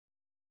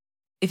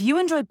If you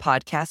enjoy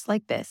podcasts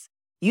like this,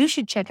 you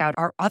should check out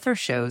our other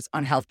shows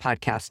on Health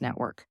Podcast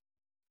Network.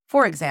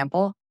 For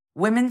example,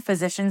 Women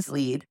Physicians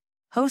Lead,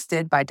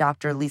 hosted by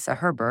Dr. Lisa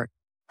Herbert,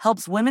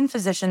 helps women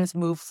physicians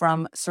move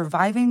from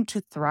surviving to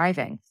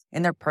thriving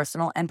in their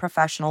personal and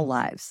professional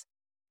lives.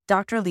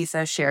 Dr.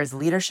 Lisa shares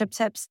leadership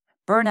tips,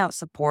 burnout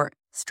support,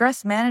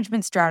 stress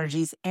management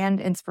strategies, and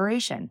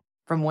inspiration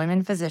from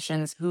women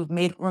physicians who've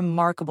made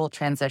remarkable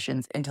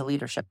transitions into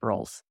leadership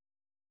roles.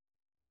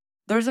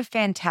 There's a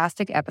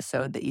fantastic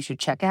episode that you should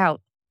check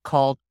out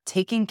called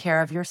Taking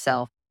Care of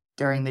Yourself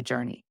During the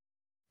Journey,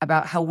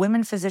 about how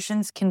women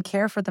physicians can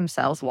care for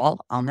themselves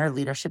while on their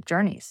leadership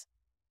journeys.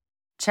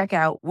 Check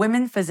out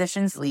Women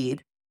Physicians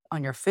Lead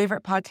on your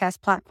favorite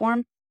podcast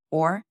platform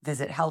or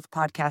visit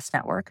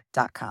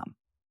healthpodcastnetwork.com.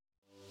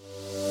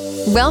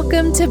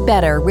 Welcome to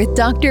Better with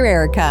Dr.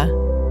 Erica.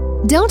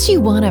 Don't you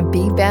want to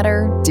be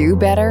better, do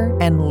better,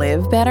 and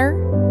live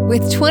better?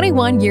 With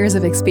 21 years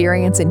of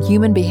experience in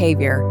human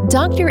behavior,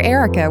 Dr.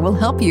 Erica will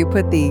help you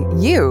put the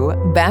you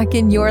back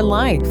in your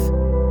life.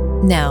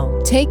 Now,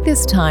 take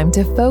this time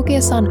to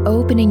focus on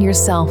opening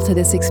yourself to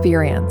this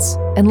experience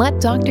and let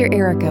Dr.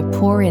 Erica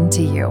pour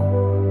into you.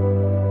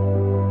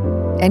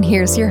 And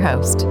here's your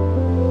host,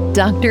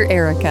 Dr.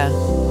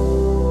 Erica.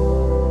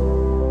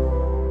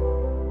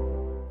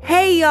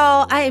 Hey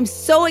y'all, I am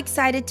so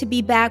excited to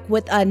be back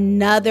with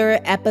another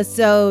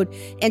episode.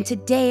 And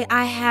today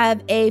I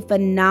have a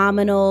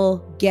phenomenal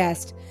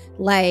guest.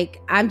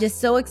 I'm just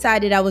so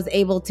excited I was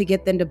able to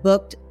get them to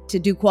book to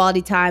do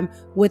quality time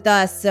with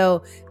us.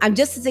 So I'm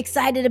just as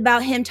excited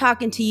about him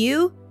talking to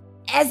you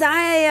as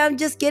I am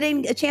just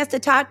getting a chance to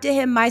talk to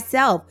him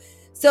myself.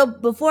 So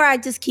before I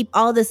just keep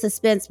all the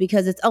suspense,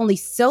 because it's only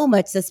so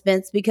much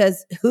suspense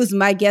because who's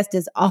my guest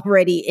is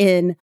already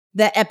in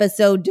the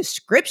episode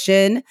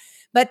description.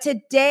 But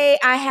today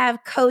I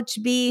have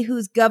Coach B,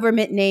 whose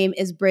government name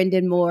is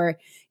Bryndan Moore,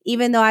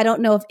 even though I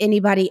don't know if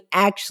anybody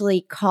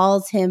actually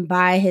calls him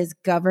by his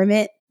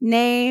government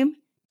name.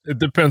 It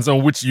depends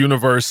on which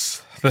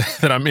universe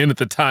that I'm in at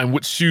the time,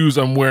 which shoes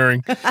I'm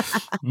wearing.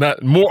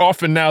 Not more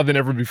often now than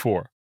ever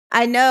before.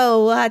 I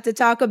know we'll have to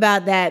talk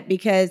about that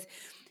because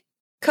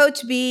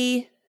Coach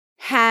B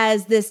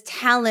has this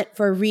talent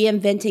for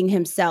reinventing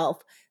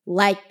himself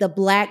like the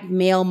Black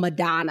male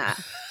Madonna.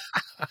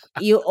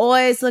 You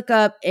always look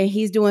up and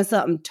he's doing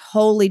something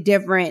totally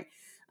different.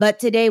 But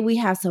today we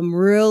have some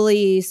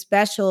really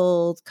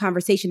special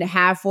conversation to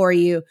have for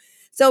you.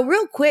 So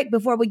real quick,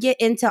 before we get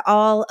into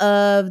all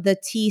of the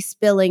tea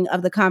spilling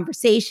of the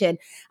conversation,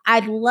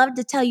 I'd love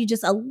to tell you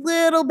just a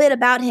little bit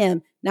about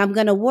him. Now I'm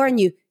going to warn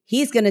you,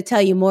 he's going to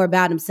tell you more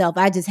about himself.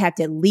 I just have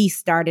to at least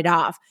start it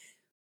off.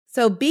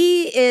 So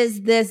B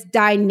is this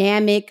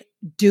dynamic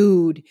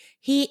dude.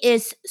 He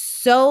is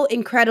so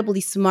incredibly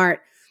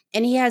smart.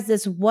 And he has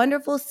this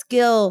wonderful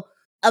skill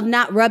of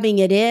not rubbing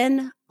it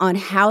in on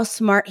how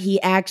smart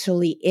he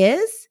actually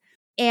is.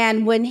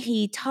 And when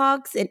he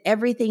talks and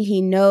everything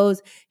he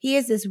knows, he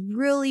has this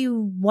really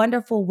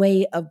wonderful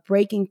way of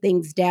breaking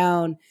things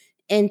down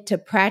into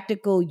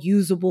practical,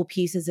 usable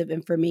pieces of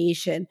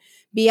information.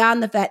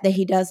 Beyond the fact that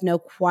he does know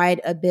quite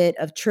a bit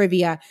of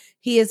trivia,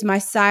 he is my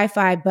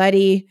sci-fi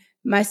buddy,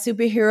 my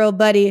superhero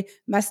buddy,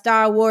 my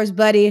Star Wars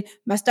buddy,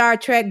 my Star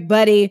Trek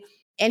buddy.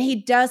 And he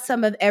does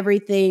some of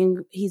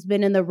everything. He's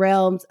been in the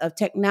realms of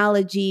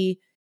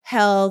technology,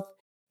 health,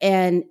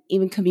 and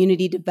even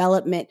community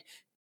development.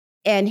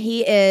 And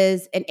he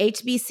is an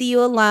HBCU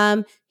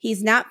alum.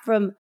 He's not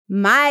from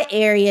my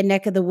area,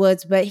 neck of the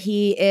woods, but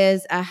he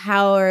is a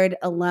Howard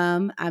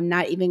alum. I'm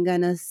not even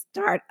going to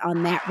start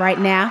on that right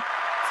now.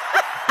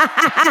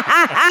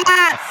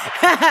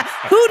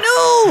 Who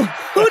knew?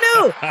 Who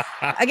knew?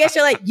 I guess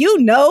you're like, you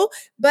know.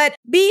 But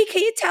B,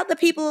 can you tell the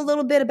people a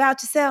little bit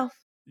about yourself?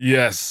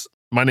 Yes.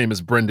 My name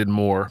is Bryndan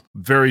Moore.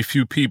 Very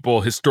few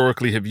people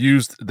historically have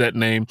used that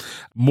name.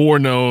 More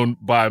known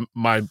by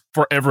my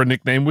forever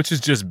nickname, which is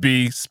just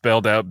B,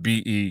 spelled out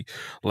B-E.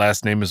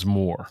 Last name is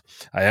Moore.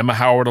 I am a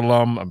Howard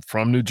alum. I'm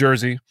from New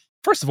Jersey.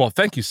 First of all,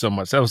 thank you so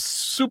much. That was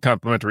super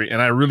complimentary,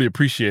 and I really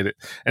appreciate it.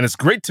 And it's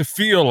great to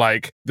feel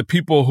like the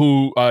people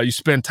who you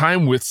spend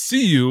time with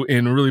see you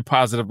in a really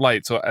positive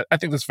light. So I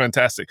think that's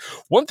fantastic.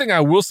 One thing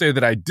I will say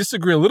that I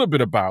disagree a little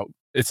bit about,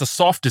 it's a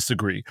soft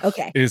disagree,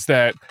 is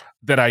that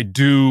I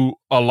do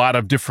a lot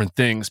of different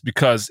things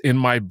because in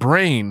my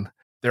brain,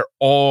 they're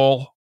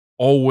all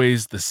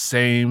always the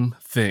same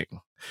thing.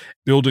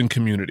 Building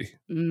community.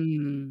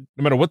 No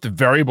matter what the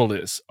variable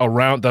is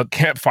around the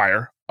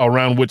campfire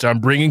around which I'm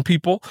bringing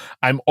people,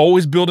 I'm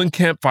always building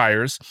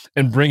campfires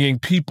and bringing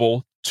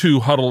people to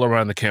huddle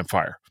around the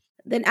campfire.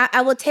 Then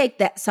I will take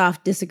that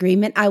soft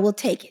disagreement. I will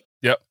take it.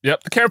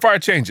 Yep. The campfire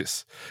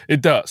changes.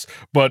 It does.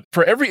 But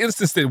for every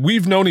instance that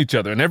we've known each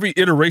other and every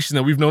iteration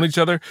that we've known each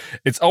other,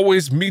 it's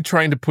always me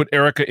trying to put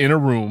Erica in a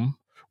room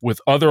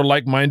with other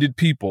like-minded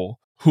people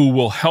who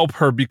will help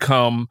her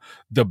become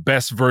the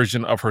best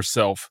version of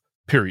herself,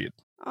 period.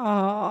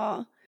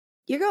 Aw,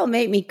 you're going to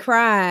make me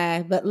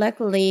cry. But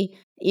luckily,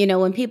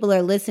 When people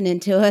are listening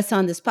to us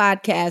on this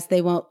podcast,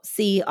 they won't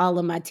see all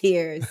of my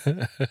tears.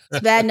 It's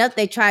bad enough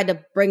they tried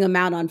to bring them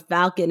out on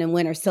Falcon and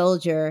Winter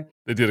Soldier.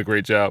 They did a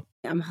great job.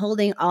 I'm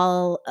holding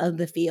all of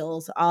the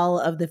feels.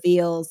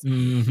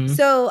 Mm-hmm.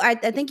 So I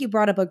think you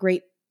brought up a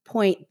great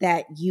point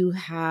that you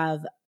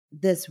have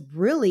this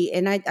really,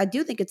 and I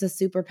do think it's a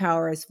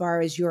superpower as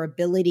far as your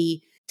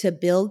ability to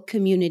build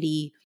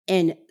community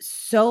in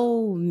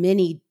so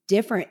many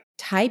different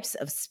types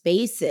of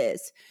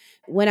spaces.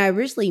 When I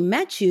originally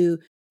met you,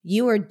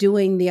 you were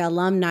doing the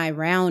alumni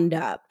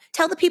roundup.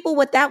 Tell the people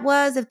what that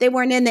was if they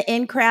weren't in the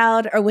in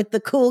crowd or with the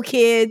cool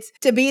kids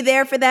to be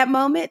there for that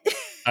moment.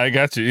 I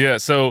got you. Yeah.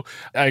 So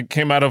I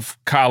came out of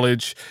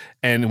college,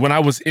 and when I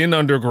was in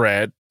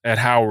undergrad at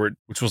Howard,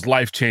 which was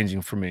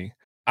life-changing for me,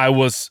 I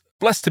was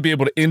blessed to be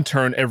able to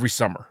intern every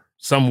summer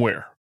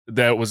somewhere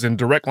that was in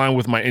direct line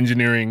with my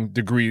engineering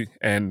degree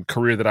and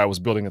career that I was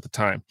building at the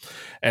time.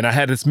 And I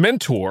had this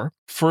mentor,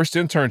 first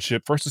or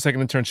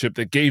second internship,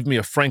 that gave me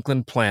a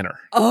Franklin planner.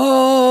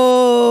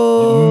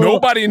 Oh.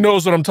 Nobody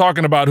knows what I'm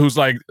talking about who's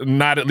like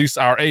not at least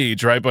our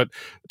age, right? But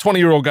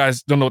 20-year-old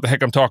guys don't know what the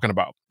heck I'm talking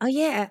about. Oh,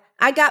 yeah.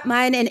 I got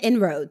mine in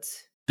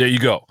Inroads. There you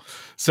go.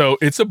 So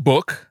it's a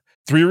book,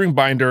 3-ring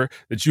binder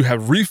that you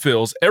have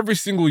refills. Every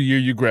single year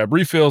you grab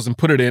refills and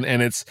put it in,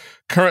 and it's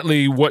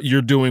currently what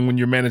you're doing when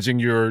you're managing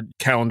your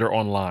calendar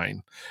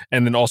online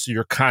and then also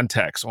your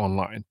contacts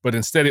online. But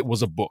instead it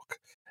was a book,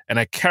 and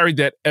I carried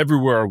that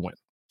everywhere I went.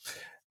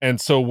 And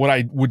so what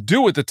I would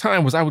do at the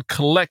time was I would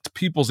collect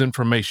people's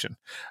information.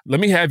 Let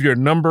me have your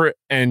number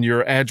and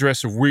your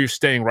address of where you're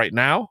staying right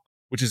now,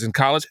 which is in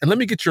college, and let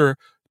me get your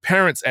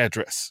parents'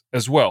 address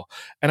as well.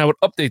 And I would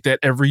update that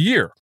every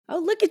year. Oh,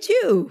 look at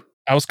you.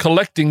 I was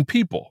collecting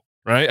people,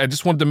 right? I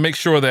just wanted to make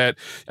sure that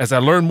as I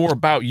learned more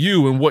about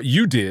you and what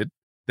you did,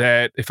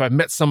 that if I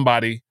met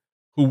somebody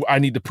who I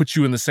need to put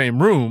you in the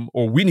same room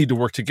or we need to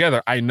work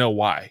together, I know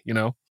why,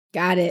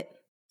 Got it.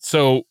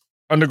 So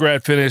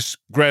undergrad finished,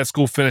 grad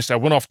school finished. I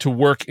went off to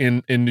work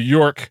in New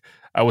York.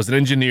 I was an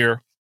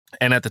engineer.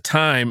 And at the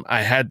time,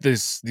 I had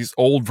these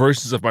old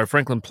versions of my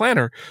Franklin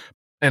planner,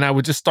 and I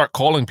would just start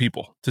calling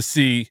people to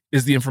see,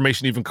 is the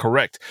information even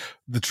correct?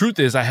 The truth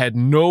is, I had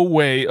no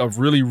way of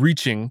really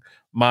reaching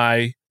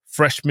my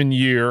freshman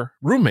year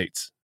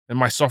roommates and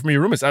my sophomore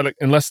year roommates,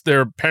 unless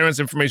their parents'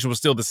 information was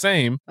still the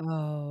same.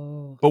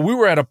 Oh. But we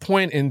were at a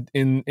point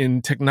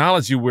in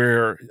technology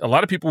where a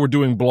lot of people were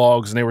doing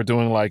blogs, and they were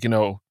doing like,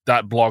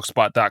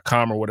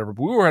 .blogspot.com or whatever.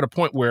 But we were at a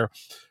point where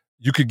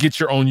you could get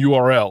your own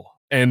URL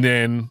and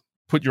then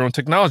put your own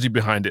technology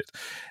behind it.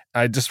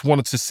 I just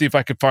wanted to see if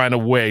I could find a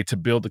way to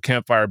build the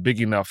campfire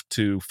big enough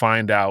to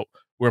find out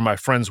where my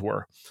friends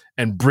were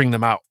and bring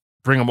them out,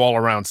 bring them all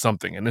around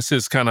something. And this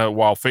is kind of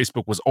while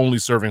Facebook was only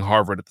serving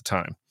Harvard at the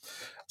time.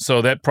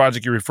 So that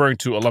project you're referring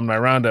to, Alumni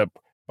Roundup,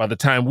 by the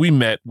time we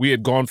met, we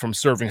had gone from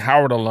serving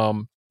Howard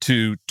alum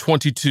to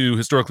 22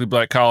 historically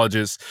Black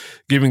colleges,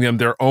 giving them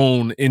their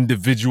own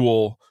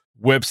individual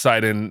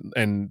website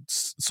and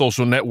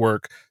social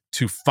network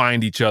to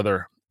find each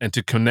other and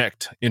to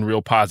connect in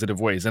real positive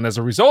ways. And as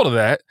a result of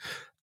that,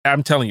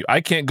 I'm telling you, I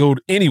can't go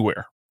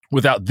anywhere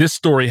without this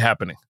story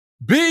happening.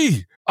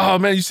 B, oh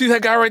man, you see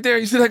that guy right there?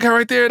 You see that guy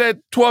right there? That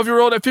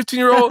 12-year-old, that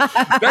 15-year-old?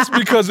 That's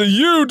because of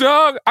you,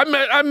 dog.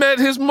 I met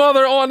his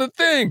mother on the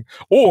thing.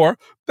 Or,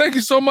 thank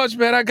you so much,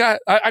 man. I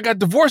got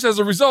divorced as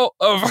a result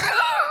of.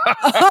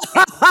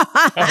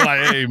 I'm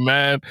like, hey,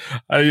 man,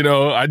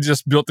 I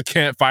just built the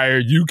campfire.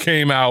 You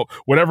came out.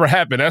 Whatever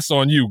happened, that's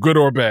on you, good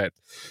or bad.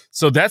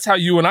 So that's how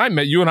you and I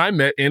met. You and I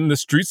met in the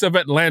streets of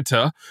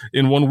Atlanta.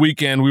 In one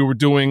weekend, we were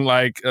doing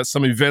like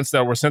some events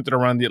that were centered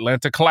around the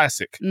Atlanta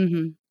Classic.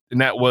 Mm-hmm.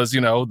 And that was,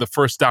 the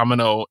first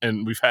domino.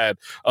 And we've had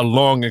a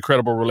long,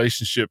 incredible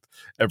relationship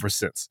ever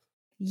since.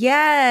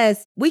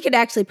 Yes. We could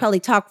actually probably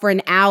talk for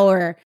an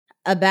hour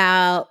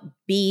about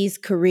B's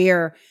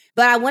career,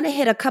 but I want to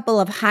hit a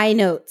couple of high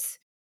notes,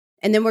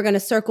 and then we're going to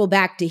circle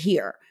back to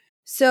here.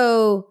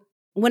 So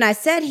when I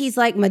said he's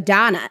like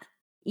Madonna,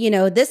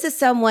 this is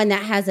someone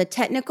that has a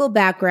technical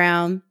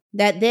background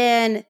that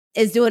then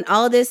is doing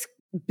all this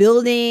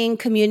building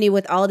community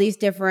with all these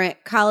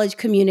different college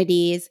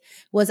communities,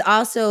 was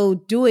also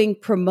doing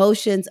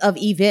promotions of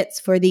events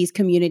for these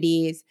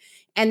communities.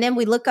 And then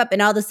we look up and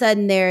all of a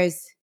sudden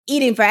there's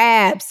eating for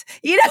abs,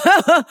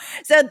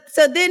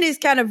 So then he's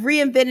kind of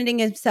reinventing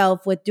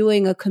himself with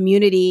doing a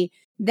community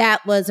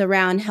that was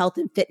around health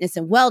and fitness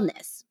and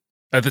wellness.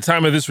 At the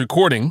time of this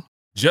recording,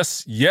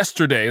 just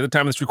yesterday, at the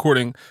time of this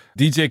recording,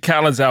 DJ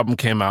Khaled's album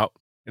came out.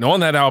 And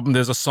on that album,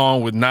 there's a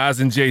song with Nas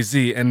and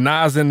Jay-Z. And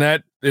Nas in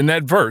that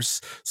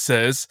verse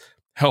says,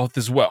 health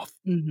is wealth.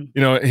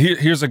 Mm-hmm.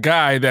 Here's a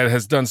guy that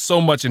has done so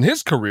much in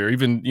his career,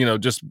 even,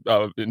 just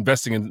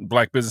investing in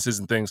Black businesses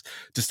and things,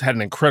 just had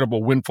an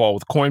incredible windfall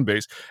with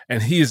Coinbase.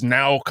 And he is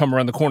now come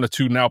around the corner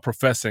to now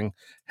professing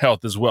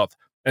health is wealth.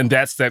 And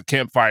that's that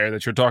campfire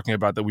that you're talking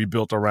about that we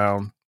built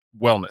around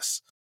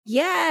wellness.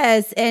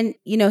 Yes. And,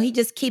 he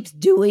just keeps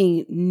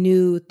doing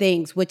new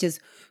things, which is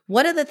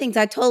one of the things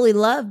I totally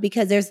love,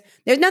 because there's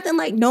nothing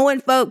like knowing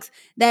folks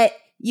that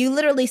You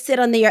literally sit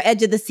on your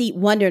edge of the seat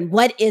wondering,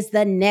 what is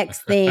the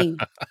next thing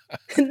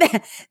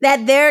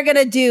that they're going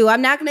to do?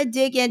 I'm not going to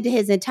dig into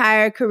his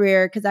entire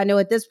career because I know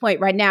at this point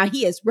right now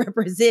he is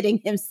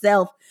representing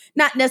himself,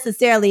 not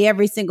necessarily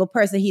every single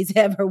person he's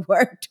ever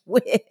worked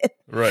with.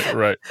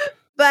 Right.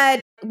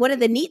 But one of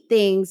the neat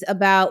things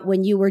about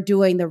when you were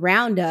doing the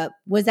roundup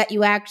was that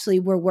you actually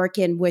were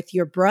working with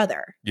your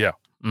brother. Yeah.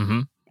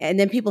 Mm-hmm. And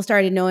then people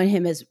started knowing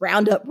him as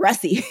Roundup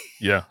Russie.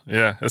 Yeah.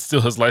 That's still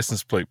his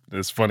license plate.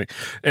 It's funny.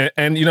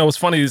 And what's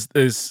funny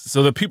is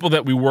so the people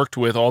that we worked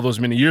with all those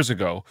many years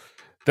ago,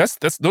 that's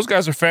those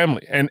guys are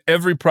family. And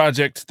every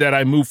project that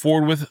I move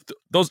forward with,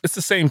 it's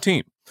the same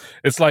team.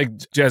 It's like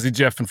Jazzy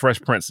Jeff and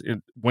Fresh Prince.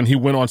 When he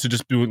went on to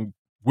just doing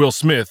Will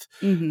Smith,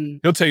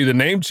 he'll tell you the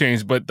name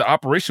changed, but the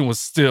operation was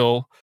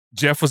still,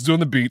 Jeff was doing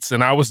the beats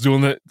and I was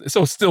doing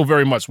so it's still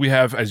very much. We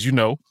have, as you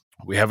know,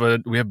 we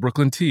have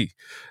Brooklyn Tea,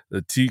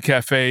 the tea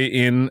cafe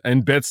in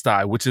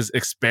Bed-Stuy, which is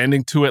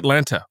expanding to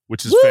Atlanta,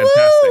 which is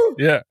fantastic.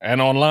 Yeah,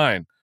 and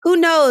online. Who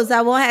knows?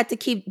 I won't have to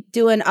keep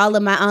doing all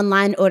of my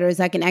online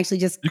orders. I can actually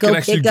just pick up my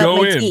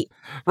tea.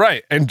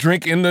 Right, and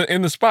drink in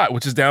the spot,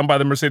 which is down by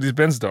the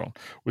Mercedes-Benz Dome,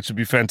 which would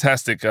be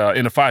fantastic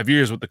in 5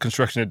 years with the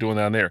construction they're doing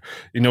down there.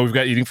 We've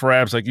got Eating for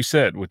Abs, like you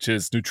said, which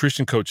is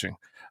nutrition coaching.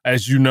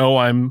 As you know,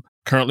 I'm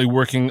currently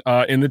working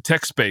in the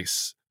tech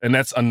space, and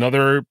that's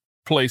another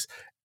place.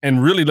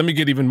 And really, let me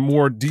get even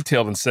more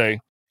detailed and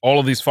say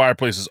all of these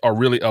fireplaces are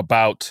really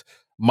about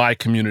my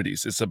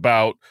communities. It's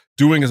about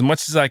doing as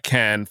much as I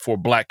can for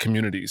Black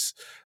communities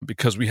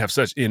because we have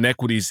such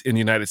inequities in the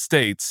United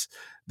States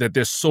that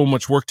there's so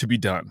much work to be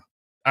done.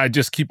 I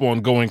just keep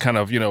on going kind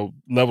of,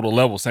 level to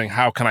level saying,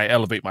 how can I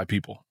elevate my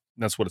people?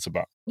 That's what it's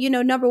about.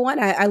 Number one,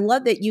 I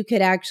love that you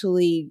could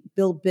actually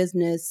build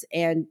business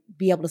and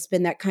be able to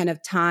spend that kind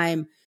of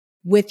time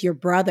with your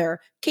brother.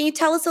 Can you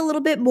tell us a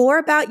little bit more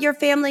about your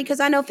family?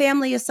 Because I know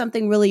family is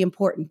something really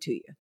important to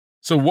you.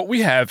 So what we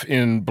have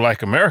in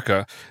Black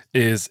America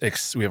is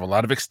we have a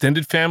lot of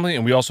extended family,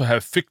 and we also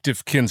have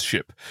fictive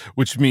kinship,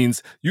 which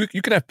means you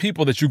can have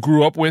people that you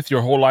grew up with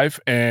your whole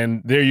life,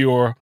 and they're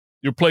your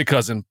play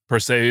cousin, per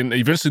se, and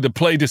eventually the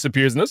play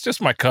disappears, and that's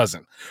just my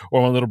cousin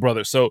or my little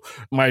brother. So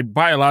my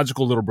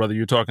biological little brother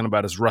you're talking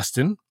about is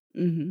Rustin,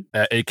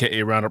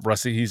 a.k.a. Roundup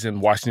Russie. He's in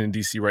Washington,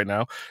 D.C. right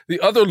now. The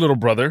other little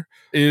brother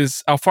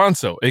is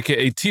Alfonso,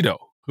 a.k.a. Tito,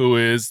 who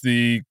is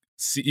the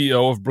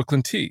CEO of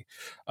Brooklyn Tea,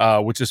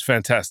 which is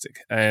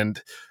fantastic.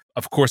 And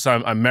of course,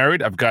 I'm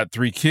married. I've got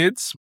 3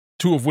 kids,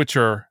 2 of which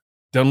are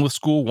done with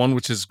school. One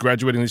which is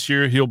graduating this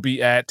year. He'll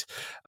be at,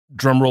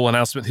 drumroll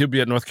announcement, he'll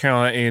be at North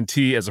Carolina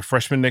A&T as a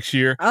freshman next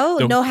year.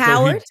 Oh, no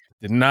Howard?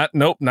 Not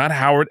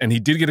Howard. And he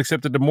did get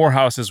accepted to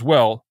Morehouse as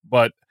well.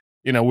 But,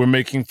 we're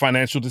making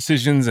financial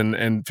decisions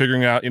and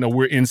figuring out,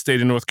 we're in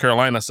state in North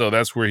Carolina. So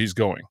that's where he's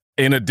going.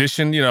 In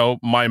addition,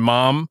 my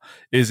mom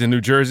is in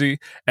New Jersey,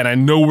 and I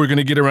know we're going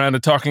to get around to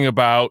talking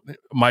about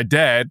my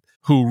dad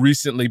who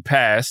recently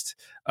passed,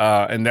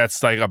 and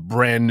that's like a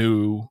brand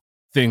new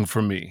thing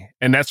for me.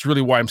 And that's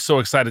really why I'm so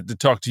excited to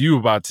talk to you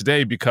about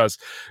today, because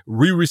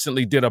we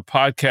recently did a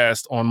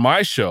podcast on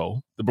my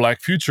show, The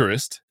Black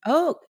Futurist.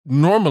 Oh.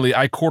 Normally,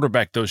 I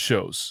quarterback those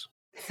shows.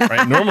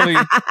 Right? Normally,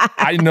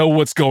 I know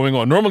what's going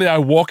on. Normally, I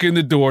walk in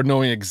the door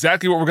knowing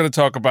exactly what we're going to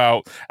talk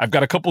about. I've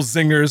got a couple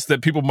zingers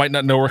that people might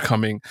not know are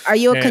coming. Are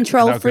you a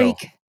control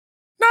freak?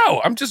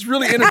 No, I'm just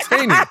really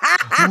entertaining.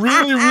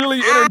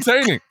 really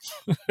entertaining.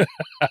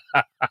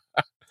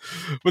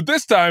 But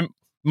this time,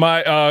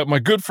 my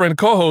good friend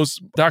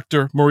co-host,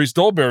 Dr. Maurice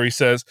Dolberry,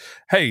 says,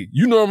 hey,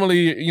 you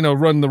normally,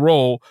 run the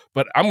role,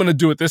 but I'm going to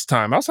do it this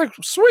time. I was like,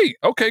 sweet.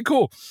 Okay,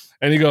 cool.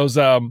 And he goes,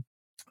 and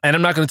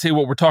I'm not going to tell you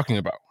what we're talking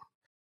about.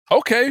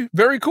 Okay,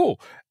 very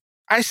cool.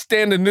 I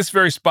stand in this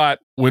very spot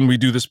when we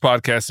do this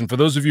podcast. And for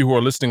those of you who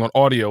are listening on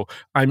audio,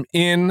 I'm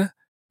in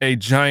a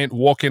giant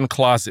walk-in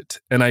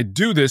closet. And I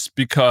do this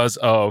because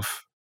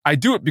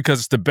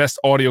it's the best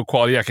audio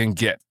quality I can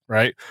get,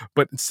 right?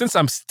 But since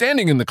I'm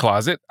standing in the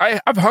closet,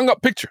 I've hung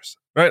up pictures,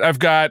 right? I've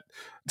got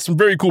some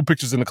very cool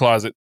pictures in the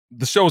closet.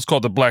 The show is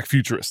called The Black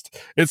Futurist.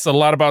 It's a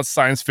lot about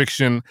science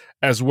fiction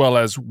as well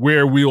as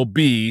where we'll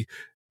be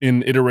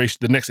in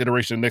the next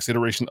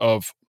iteration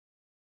of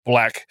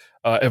Black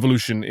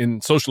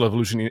social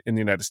evolution in the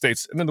United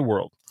States and in the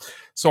world.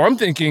 So I'm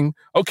thinking,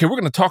 okay, we're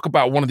going to talk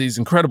about one of these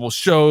incredible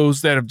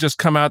shows that have just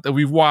come out that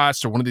we've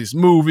watched, or one of these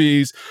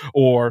movies,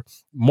 or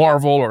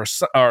Marvel, or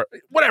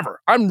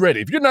whatever. I'm ready.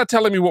 If you're not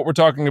telling me what we're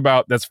talking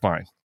about, that's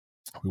fine.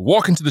 We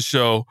walk into the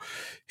show.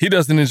 He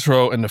does an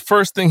intro, and the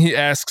first thing he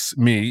asks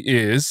me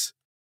is,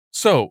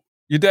 "So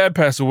your dad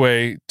passed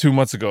away 2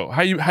 months ago.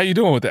 How you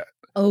doing with that?"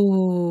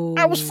 Oh,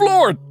 I was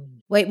floored.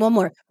 Wait, one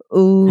more.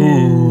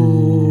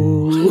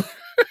 Ooh.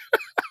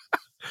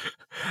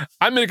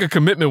 I make a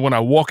commitment when I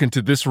walk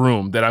into this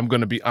room that I'm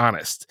going to be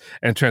honest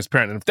and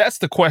transparent. And if that's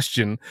the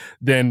question,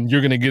 then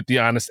you're going to get the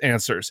honest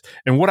answers.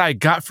 And what I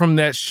got from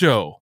that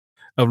show,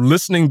 of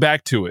listening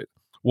back to it,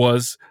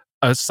 was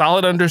a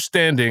solid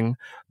understanding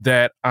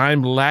that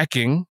I'm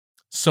lacking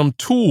some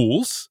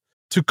tools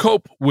to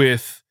cope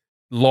with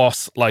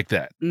loss like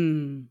that.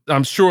 Mm.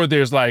 I'm sure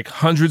there's like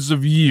hundreds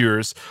of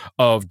years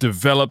of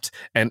developed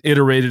and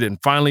iterated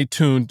and finely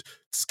tuned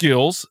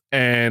skills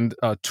and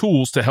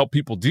tools to help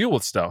people deal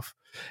with stuff.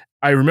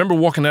 I remember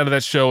walking out of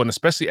that show, and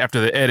especially after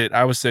the edit,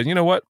 I was saying, you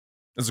know what?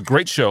 It's a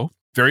great show,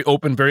 very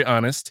open, very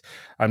honest.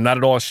 I'm not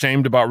at all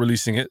ashamed about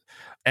releasing it.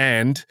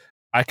 And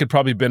I could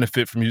probably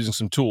benefit from using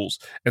some tools.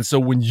 And so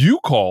when you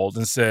called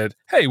and said,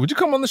 hey, would you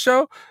come on the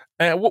show?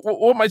 And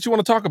what might you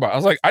want to talk about? I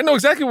was like, I know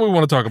exactly what we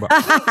want to talk about.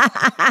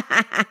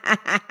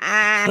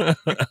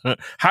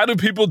 How do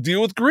people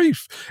deal with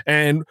grief?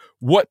 And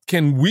what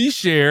can we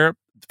share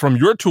from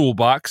your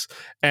toolbox?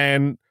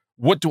 And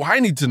what do I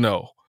need to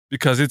know?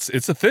 Because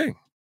it's a thing.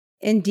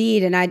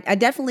 Indeed. And I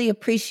definitely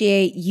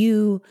appreciate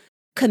you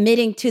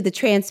committing to the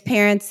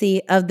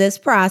transparency of this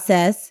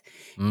process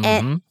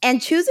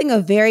and choosing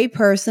a very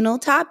personal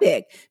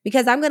topic,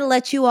 because I'm going to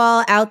let you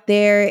all out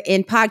there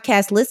in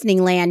podcast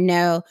listening land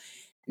know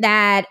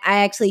that I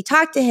actually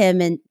talked to him,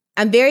 and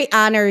I'm very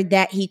honored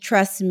that he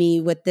trusts me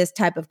with this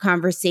type of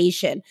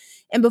conversation.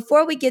 And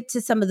before we get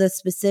to some of the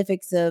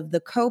specifics of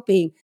the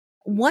coping,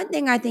 one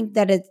thing I think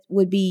that it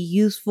would be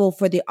useful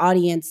for the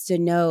audience to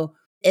know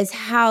is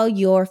how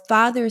your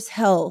father's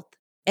health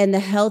and the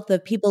health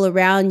of people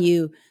around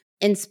you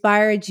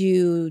inspired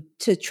you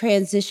to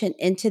transition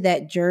into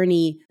that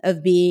journey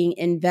of being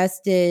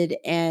invested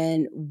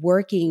and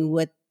working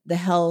with the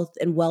health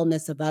and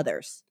wellness of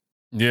others.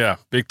 Yeah,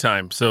 big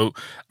time. So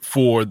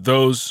for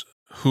those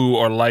who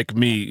are like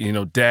me,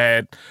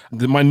 Dad,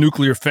 my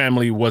nuclear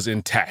family was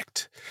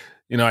intact.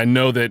 I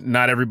know that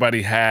not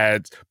everybody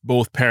had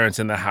both parents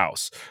in the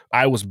house.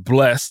 I was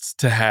blessed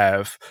to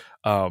have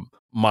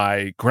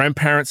my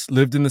grandparents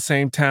lived in the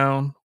same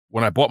town.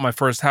 When I bought my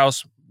first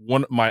house,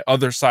 my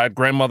other side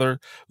grandmother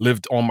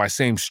lived on my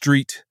same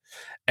street,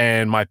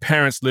 and my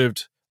parents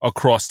lived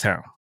across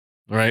town.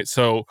 Right.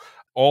 So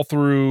all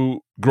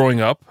through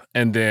growing up,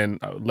 and then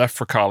left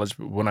for college.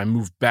 But when I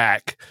moved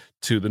back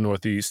to the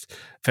Northeast,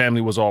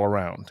 family was all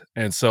around.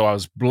 And so I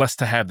was blessed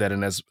to have that.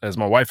 And as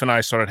my wife and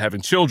I started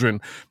having children,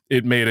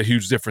 it made a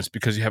huge difference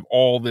because you have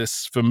all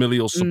this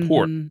familial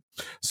support. Mm-hmm.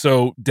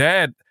 So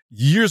Dad,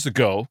 years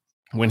ago,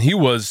 when he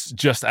was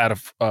just out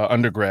of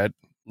undergrad,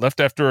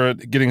 left after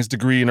getting his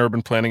degree in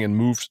urban planning and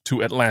moved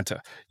to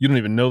Atlanta. You don't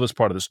even know this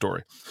part of the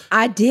story.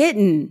 I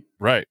didn't.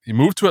 Right. He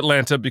moved to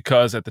Atlanta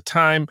because at the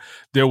time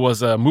there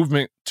was a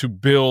movement to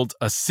build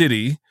a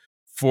city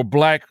for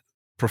Black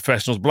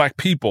professionals, Black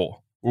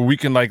people, where we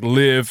can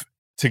live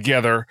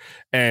together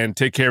and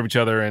take care of each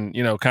other and,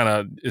 kind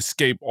of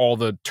escape all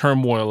the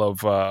turmoil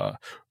of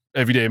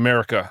everyday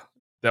America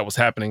that was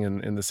happening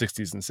in the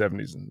 60s and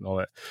 70s and all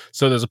that.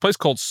 So there's a place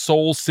called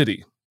Soul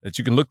City that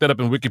you can look that up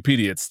in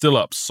Wikipedia. It's still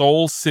up.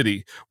 Soul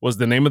City was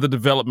the name of the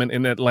development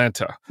in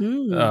Atlanta,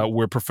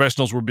 where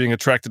professionals were being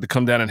attracted to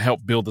come down and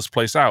help build this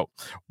place out.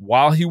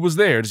 While he was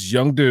there, this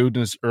young dude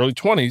in his early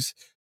 20s,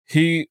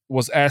 he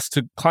was asked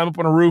to climb up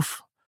on a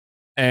roof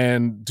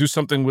and do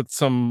something with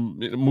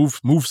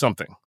move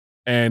something.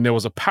 And there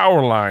was a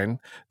power line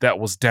that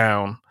was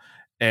down,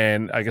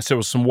 and I guess there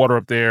was some water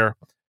up there.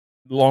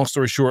 Long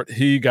story short,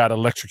 he got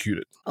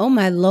electrocuted. Oh,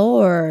 my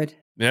Lord.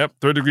 Yep,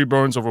 third-degree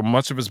burns over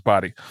much of his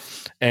body,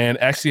 and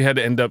actually had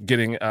to end up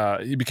getting,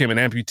 he became an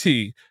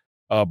amputee,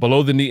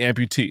 below-the-knee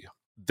amputee.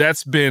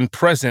 That's been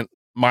present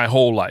my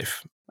whole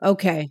life.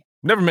 Okay.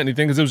 Never meant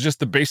anything because it was just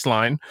the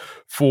baseline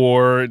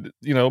for,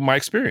 my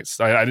experience.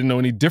 I didn't know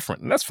any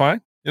different, and that's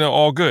fine.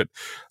 All good.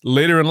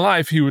 Later in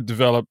life, he would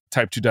develop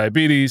type 2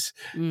 diabetes.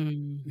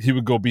 He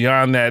would go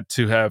beyond that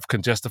to have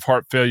congestive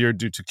heart failure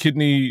due to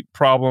kidney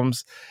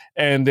problems,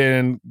 and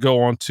then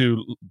go on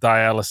to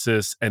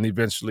dialysis and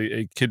eventually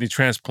a kidney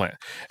transplant.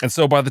 And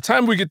so by the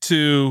time we get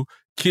to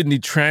kidney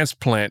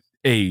transplant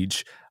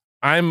age,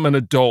 I'm an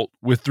adult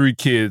with 3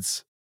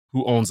 kids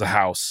who owns a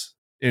house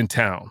in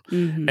town.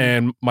 Mm-hmm.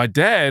 And my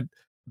dad,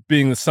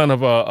 being the son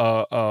of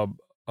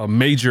a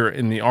major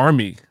in the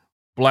Army,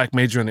 Black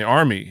major in the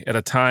Army at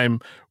a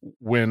time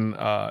when,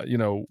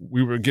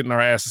 we were getting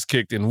our asses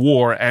kicked in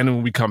war and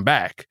when we come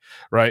back,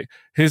 right?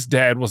 His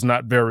dad was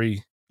not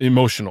very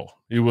emotional.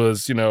 He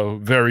was,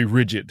 very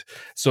rigid.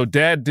 So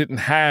Dad didn't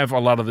have a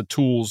lot of the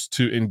tools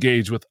to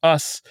engage with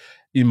us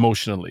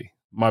emotionally,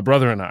 my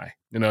brother and I.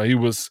 He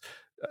was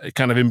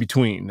kind of in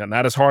between,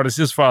 not as hard as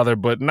his father,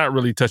 but not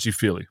really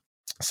touchy-feely.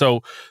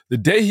 So the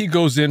day he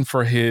goes in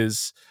for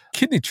his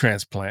kidney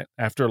transplant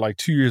after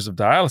 2 years of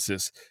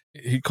dialysis,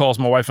 he calls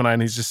my wife and I,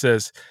 and he just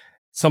says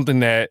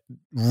something that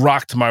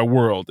rocked my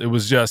world. It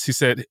was just,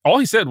 all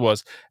he said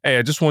was, hey,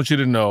 I just want you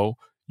to know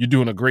you're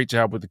doing a great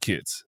job with the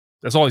kids.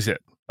 That's all he said.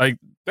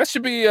 That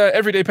should be an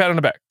everyday pat on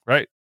the back,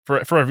 right?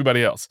 For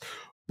everybody else.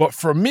 But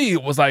for me,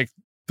 it was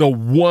the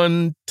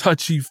one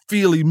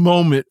touchy-feely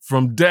moment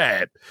from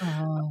Dad.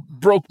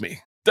 Broke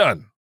me.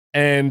 Done.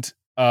 And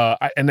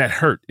that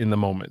hurt in the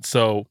moment.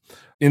 So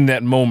in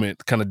that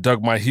moment, kind of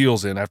dug my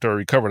heels in after I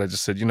recovered. I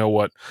just said, you know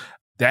what?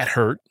 That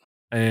hurt.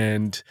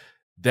 And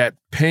that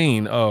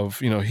pain of,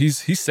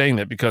 he's saying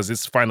that because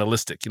it's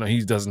finalistic.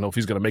 He doesn't know if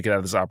he's going to make it out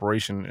of this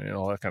operation and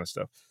all that kind of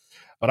stuff.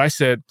 But I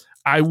said,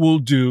 I will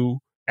do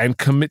and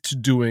commit to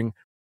doing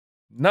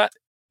not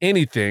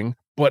anything,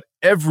 but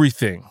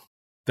everything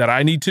that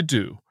I need to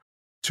do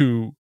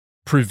to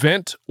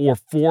prevent or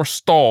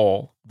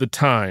forestall the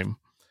time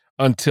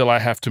until I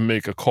have to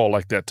make a call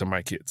like that to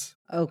my kids.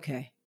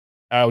 Okay.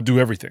 I'll do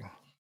everything.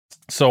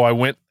 So I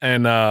went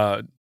and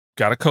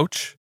got a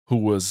coach who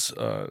was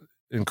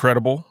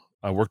incredible.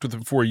 I worked with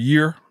him for a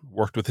year,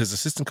 worked with his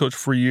assistant coach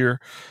for a year,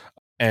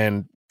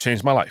 and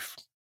changed my life.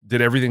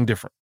 Did everything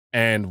different.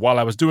 And while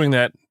I was doing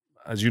that,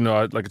 as you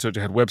know, like I told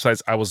you, I had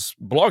websites. I was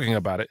blogging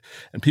about it,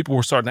 and people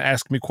were starting to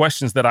ask me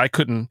questions that I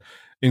couldn't,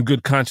 in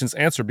good conscience,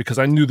 answer because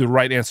I knew the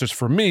right answers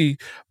for me,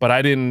 but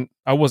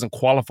I wasn't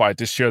qualified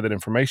to share that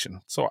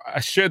information. So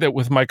I shared that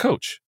with my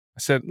coach.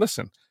 I said,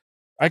 listen,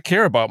 I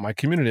care about my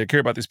community. I care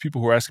about these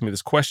people who are asking me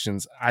these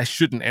questions. I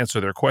shouldn't answer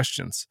their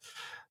questions.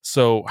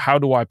 So how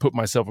do I put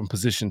myself in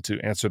position to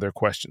answer their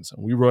questions?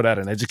 And we wrote out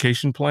an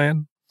education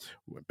plan,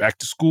 went back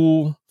to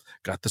school,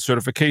 got the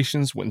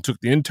certifications, went and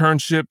took the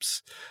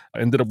internships. I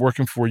ended up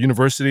working for a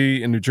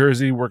university in New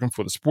Jersey, working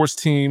for the sports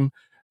team.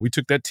 We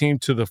took that team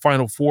to the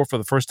Final Four for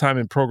the first time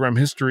in program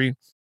history.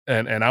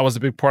 And I was a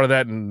big part of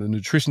that. And the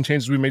nutrition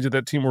changes we made to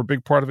that team were a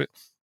big part of it.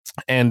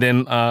 And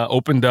then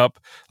opened up,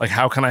 like,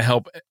 how can I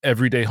help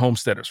everyday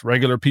homesteaders,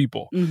 regular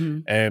people? Mm-hmm.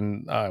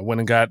 And went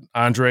and got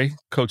Andre,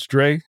 Coach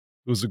Dre,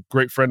 who was a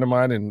great friend of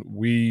mine. And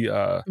we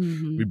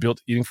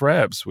built Eating for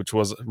Abs, which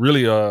was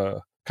really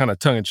kind of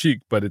tongue-in-cheek,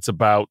 but it's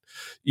about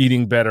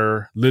eating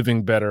better,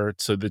 living better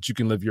so that you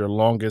can live your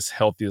longest,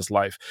 healthiest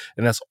life.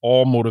 And that's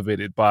all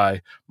motivated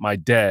by my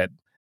dad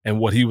and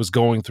what he was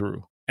going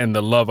through and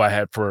the love I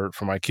had for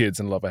my kids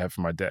and love I had for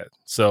my dad.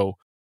 So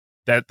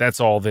that's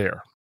all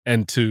there.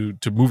 And to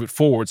move it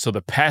forward. So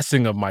the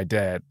passing of my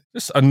dad,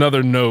 just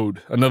another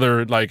node,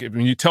 like,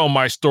 when you tell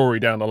my story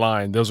down the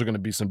line, those are going to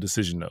be some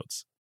decision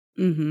nodes.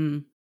 Mm-hmm.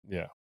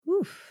 Yeah.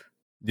 Oof.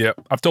 Yeah.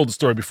 I've told the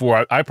story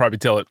before. I probably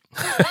tell it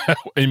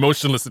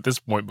emotionless at this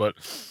point, but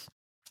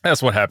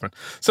that's what happened.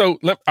 So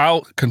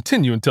I'll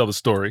continue and tell the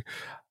story.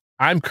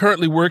 I'm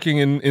currently working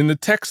in the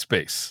tech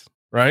space,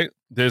 right?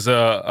 There's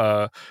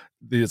a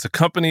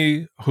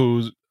company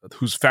whose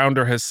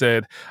founder has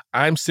said,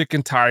 I'm sick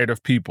and tired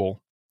of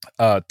people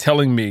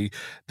telling me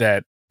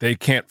that they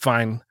can't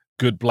find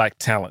good Black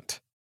talent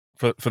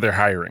for their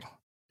hiring.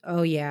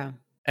 Oh, yeah.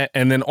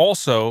 And then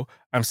also,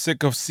 I'm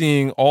sick of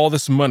seeing all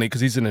this money, because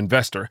he's an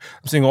investor.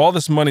 I'm seeing all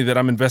this money that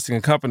I'm investing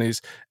in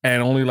companies,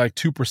 and only like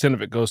 2%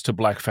 of it goes to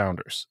Black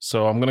founders.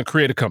 So I'm going to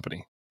create a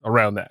company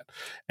around that.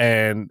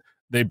 And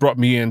they brought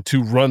me in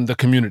to run the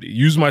community,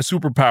 use my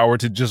superpower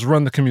to just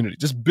run the community,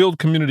 just build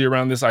community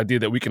around this idea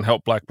that we can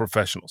help Black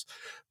professionals.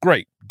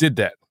 Great, did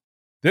that.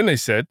 Then they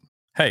said,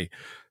 hey,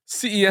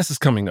 CES is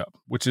coming up,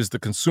 which is the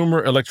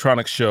Consumer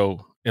Electronics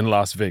Show in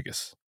Las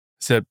Vegas. I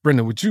said,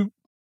 Bryndan, would you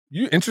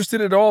interested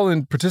at all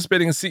in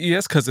participating in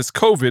CES? Because it's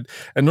COVID,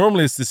 and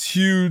normally it's this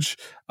huge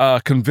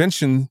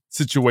convention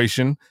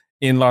situation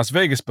in Las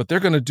Vegas, but they're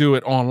going to do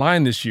it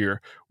online this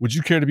year. Would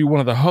you care to be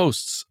one of the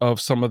hosts of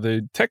some of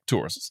the tech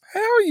tours?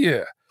 Hell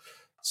yeah.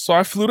 So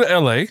I flew to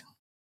LA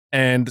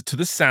and to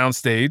the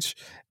soundstage.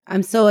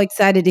 I'm so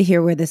excited to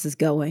hear where this is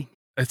going.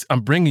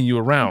 I'm bringing you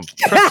around.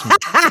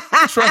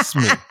 Trust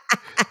me.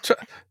 Trust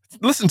me.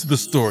 Listen to the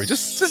story.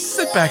 Just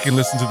sit back and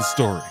listen to the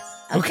story.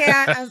 Okay,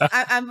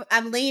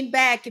 I'm leaned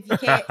back. If you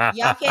can't,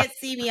 y'all can't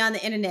see me on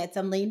the internet,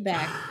 so I'm leaned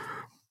back.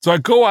 So I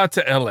go out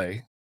to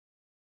LA.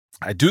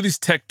 I do these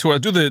tech tours. I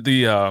do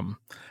the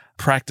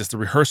practice, the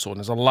rehearsal, and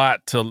there's a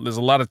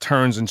lot of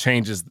turns and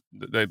changes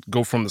that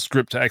go from the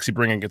script to actually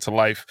bringing it to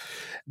life.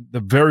 The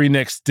very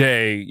next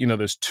day,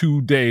 there's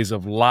 2 days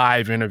of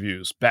live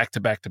interviews back to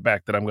back to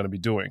back that I'm going to be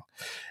doing.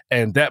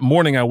 And that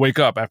morning I wake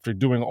up after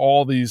doing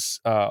all this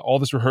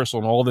rehearsal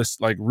and all this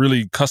like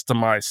really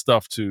customized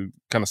stuff to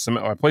kind of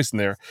cement my place in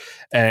there.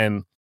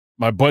 And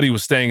my buddy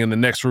was staying in the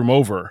next room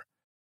over.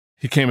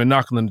 He came and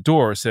knocked on the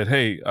door and said,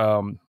 hey,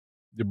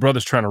 your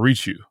brother's trying to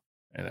reach you.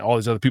 And all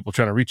these other people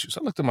trying to reach you.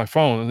 So I looked at my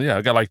phone and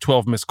I got like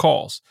 12 missed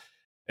calls.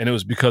 And it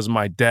was because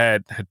my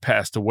dad had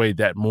passed away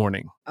that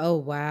morning. Oh,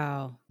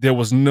 wow. There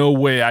was no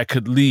way I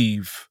could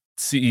leave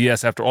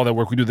CES after all that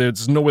work we do.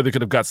 There's no way they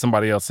could have got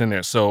somebody else in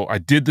there. So I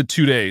did the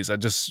 2 days. I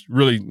just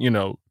really,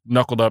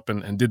 knuckled up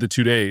and did the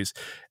 2 days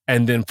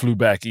and then flew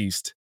back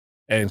east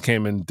and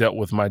came and dealt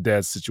with my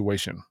dad's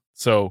situation.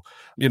 So,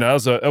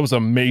 that was a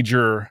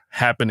major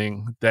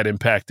happening that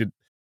impacted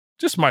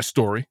just my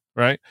story,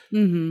 right?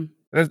 Mm-hmm.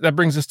 That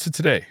brings us to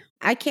today.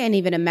 I can't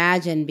even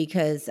imagine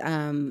because,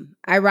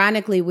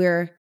 ironically,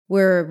 we're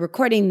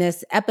recording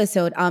this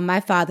episode on my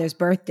father's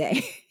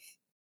birthday.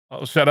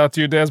 Oh, shout out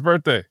to your dad's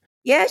birthday.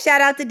 Yeah, shout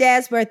out to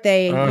Dad's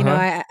birthday.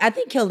 Uh-huh. I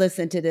think he'll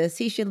listen to this.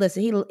 He should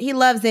listen. He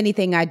loves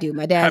anything I do.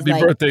 My dad's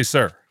Happy birthday,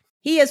 sir.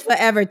 He is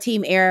forever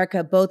Team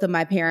Erica, both of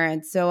my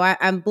parents. So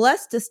I'm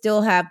blessed to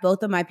still have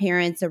both of my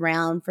parents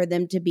around for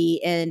them to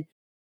be in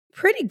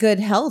pretty good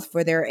health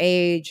for their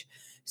age.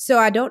 So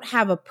I don't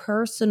have a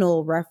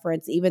personal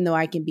reference, even though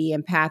I can be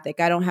empathic.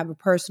 I don't have a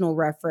personal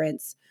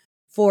reference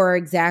for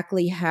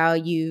exactly how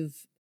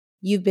you've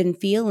been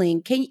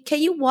feeling. Can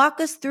you walk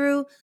us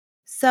through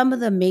some of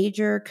the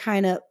major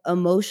kind of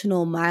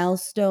emotional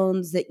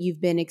milestones that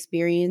you've been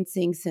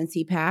experiencing since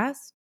he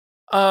passed?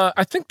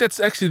 I think that's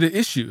actually the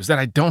issue, is that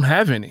I don't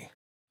have any.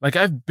 Like,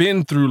 I've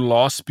been through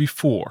loss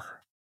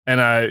before,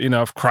 and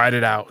I've cried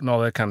it out and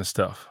all that kind of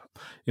stuff.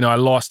 I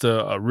lost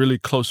a really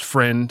close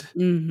friend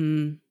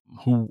Mm-hmm.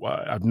 who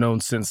I've known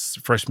since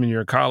freshman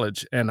year of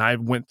college, and I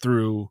went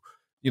through,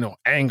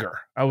 anger.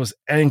 I was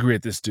angry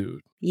at this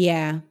dude,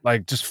 Yeah.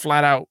 like just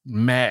flat out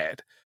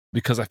mad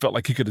because I felt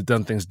like he could have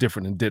done things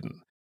different and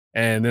didn't.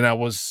 And then I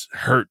was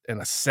hurt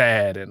and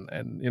sad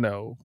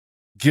and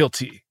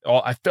guilty.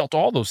 I felt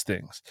all those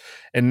things.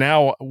 And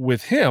now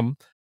with him,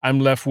 I'm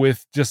left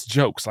with just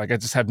jokes. Like, I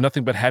just have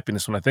nothing but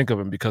happiness when I think of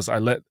him because I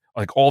let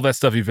like all that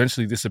stuff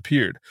eventually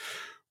disappeared.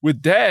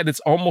 With Dad, it's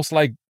almost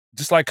like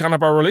just like kind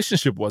of our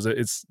relationship was.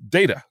 It's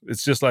data.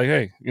 It's just like,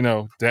 hey,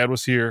 Dad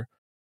was here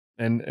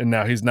and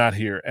now he's not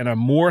here. And I'm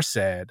more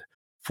sad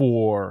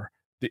for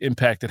the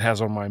impact it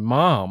has on my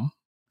mom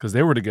because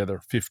they were together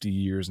 50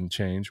 years and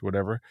change,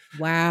 whatever.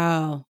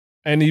 Wow.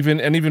 And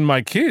even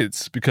my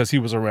kids, because he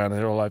was around in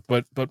their whole life.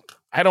 But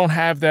I don't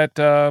have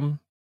that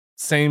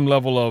same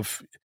level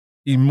of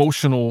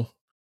emotional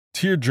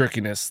tear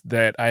jerkiness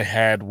that I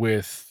had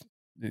with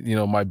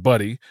my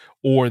buddy,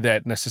 or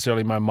that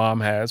necessarily my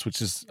mom has,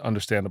 which is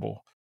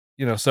understandable.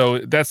 So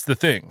that's the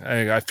thing.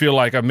 I feel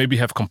like I maybe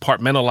have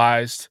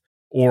compartmentalized,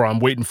 or I'm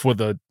waiting for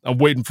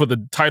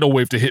the tidal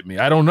wave to hit me.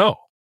 I don't know.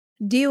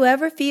 Do you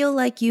ever feel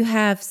like you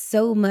have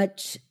so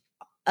much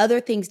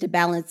other things to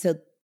balance, so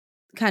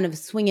kind of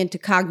swing into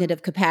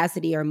cognitive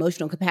capacity or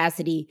emotional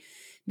capacity,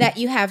 that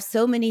you have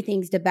so many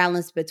things to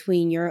balance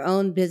between your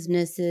own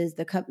businesses,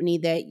 the company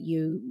that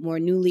you more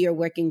newly are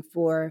working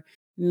for,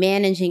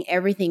 managing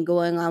everything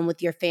going on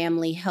with your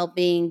family,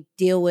 helping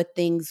deal with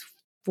things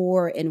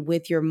for and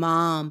with your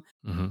mom,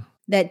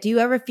 that do you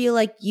ever feel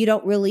like you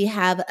don't really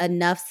have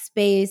enough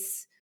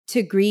space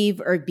to grieve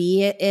or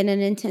be in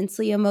an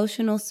intensely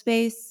emotional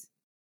space?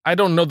 I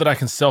don't know that I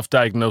can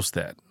self-diagnose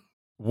that.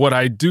 What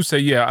I do say,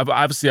 yeah,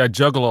 obviously I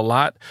juggle a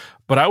lot,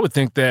 but I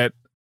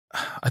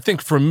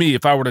think for me,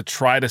 if I were to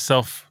try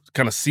to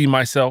kind of see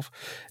myself,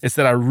 it's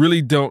that I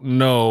really don't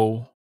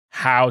know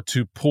how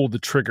to pull the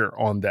trigger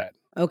on that.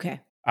 Okay.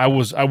 I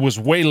was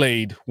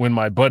waylaid when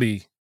my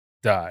buddy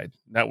died.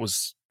 That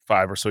was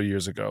 5 or so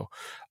years ago.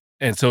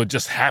 And so it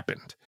just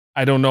happened.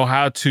 I don't know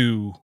how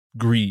to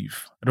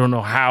grieve. I don't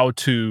know how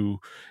to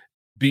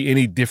be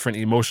any different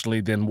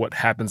emotionally than what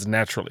happens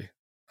naturally.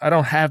 I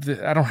don't have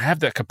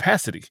that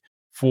capacity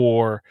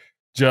for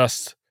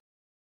just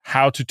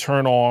how to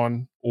turn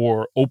on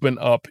or open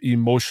up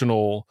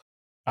emotional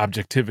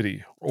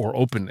objectivity or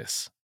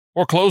openness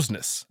or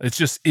closeness. It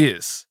just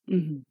is.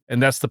 Mm-hmm.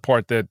 And that's the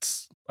part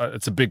that's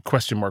it's a big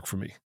question mark for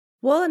me.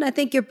 Well, and I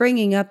think you're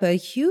bringing up a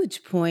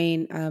huge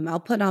point. I'll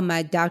put on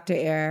my Dr.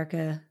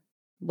 Erica,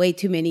 way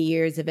too many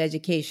years of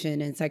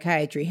education and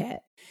psychiatry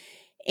hat.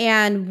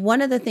 And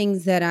one of the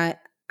things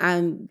that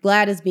I'm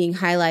glad is being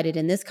highlighted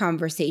in this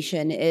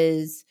conversation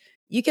is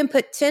you can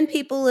put 10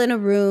 people in a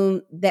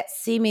room that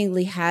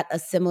seemingly had a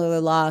similar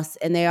loss,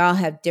 and they all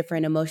have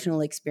different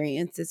emotional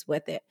experiences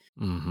with it.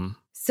 Mm-hmm.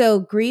 So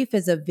grief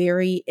is a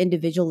very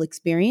individual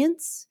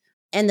experience,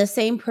 and the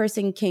same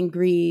person can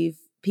grieve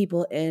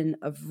people in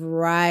a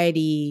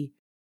variety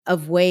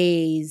of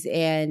ways.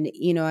 And,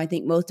 I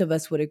think most of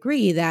us would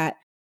agree that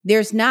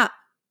there's not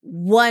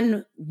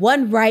one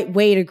right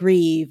way to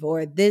grieve,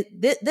 or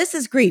this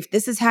is grief.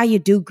 This is how you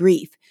do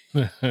grief.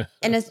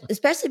 And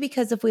especially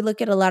because if we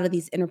look at a lot of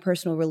these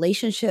interpersonal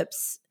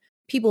relationships,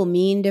 people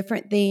mean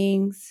different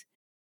things.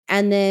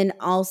 And then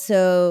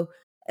also,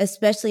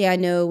 especially, I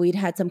know we'd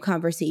had some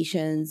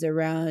conversations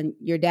around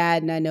your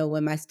dad, and I know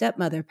when my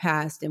stepmother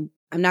passed, and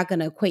I'm not going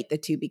to equate the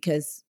two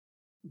because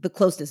the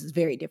closeness is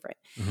very different,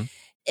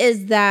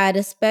 is that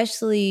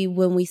especially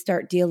when we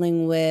start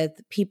dealing with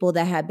people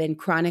that have been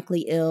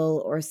chronically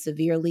ill or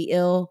severely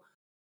ill,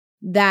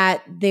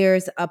 that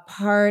there's a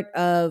part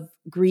of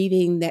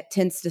grieving that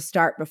tends to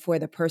start before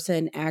the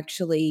person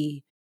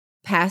actually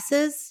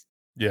passes.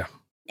 Yeah.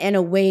 In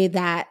a way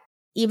that,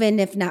 even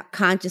if not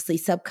consciously,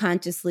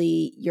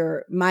 subconsciously,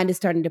 your mind is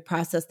starting to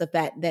process the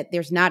fact that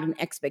there's not an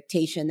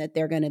expectation that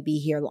they're going to be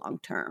here long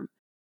term.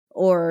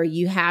 Or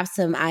you have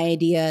some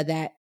idea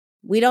that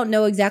we don't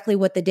know exactly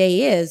what the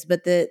day is,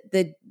 but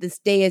this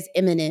day is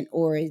imminent,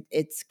 or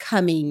it's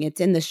coming.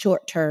 It's in the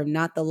short term,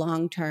 not the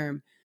long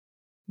term.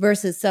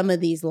 Versus some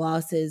of these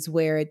losses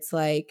where it's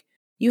like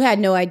you had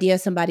no idea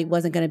somebody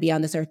wasn't going to be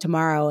on this earth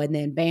tomorrow, and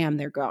then bam,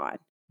 they're gone.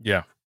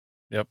 Yeah.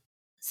 Yep.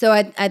 So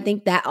I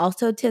think that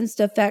also tends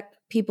to affect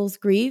people's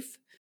grief.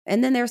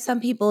 And then there are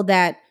some people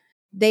that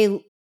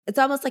it's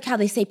almost like how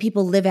they say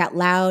people live out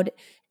loud,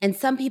 and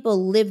some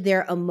people live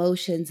their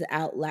emotions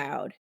out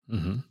loud.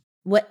 Mm-hmm.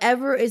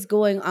 Whatever is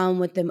going on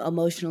with them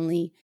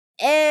emotionally,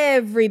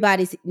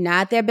 everybody's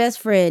not their best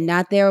friend,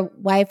 not their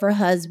wife or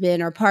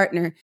husband or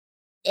partner.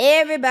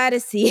 Everybody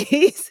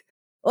sees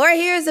or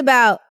hears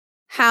about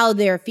how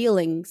they're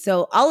feeling.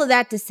 So all of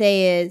that to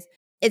say is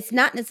it's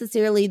not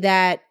necessarily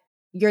that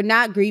you're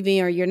not grieving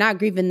or you're not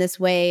grieving this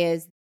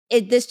way.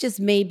 This just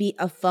may be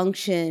a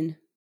function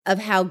of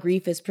how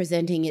grief is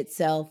presenting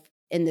itself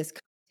in this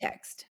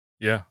context.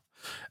 Yeah.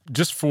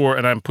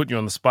 And I'm putting you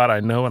on the spot, I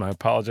know, and I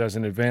apologize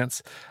in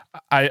advance.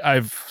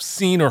 I've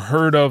seen or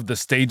heard of the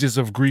stages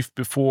of grief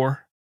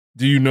before.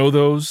 Do you know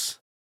those?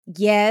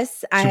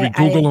 Yes, Should we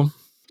Google them?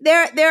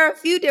 There are a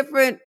few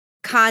different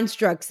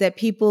constructs that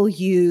people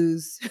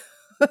use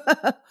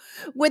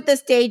with the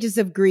stages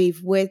of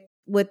grief, with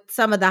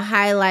some of the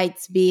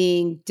highlights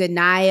being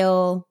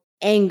denial,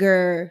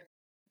 anger,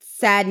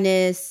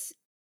 sadness,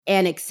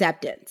 and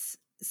acceptance.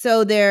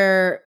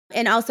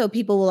 And also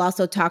people will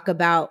also talk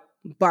about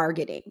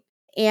bargaining.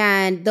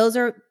 And those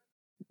are,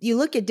 you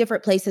look at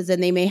different places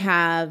and they may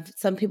have,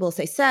 some people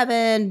say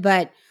 7,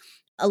 but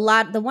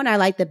the one I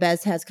like the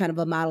best has kind of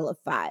a model of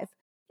 5.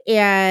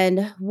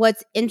 And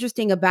what's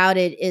interesting about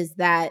it is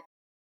that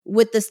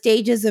with the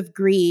stages of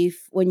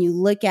grief, when you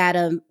look at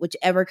them,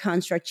 whichever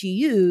construct you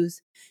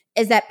use,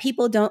 is that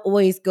people don't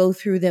always go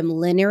through them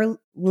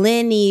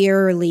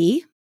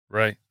linearly.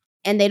 Right.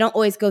 And they don't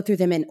always go through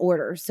them in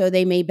order. So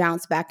they may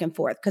bounce back and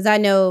forth. Because I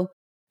know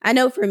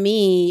for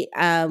me,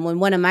 when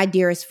one of my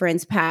dearest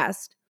friends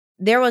passed,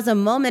 there was a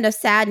moment of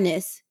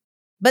sadness,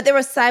 but there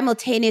was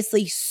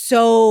simultaneously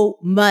so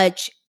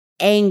much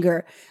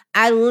anger.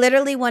 I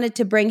literally wanted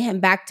to bring him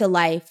back to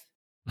life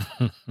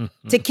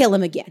to kill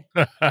him again.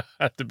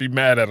 To be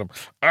mad at him.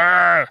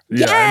 Yeah,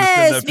 yes, I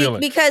understand that feeling.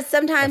 Because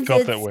sometimes I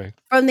felt that way.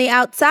 From the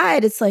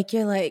outside, it's like,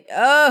 you're like,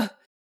 oh,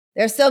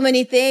 there's so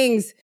many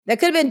things that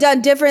could have been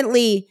done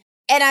differently.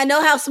 And I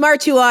know how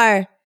smart you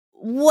are.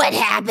 What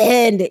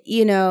happened?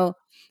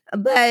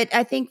 But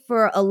I think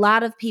for a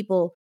lot of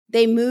people,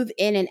 they move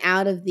in and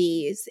out of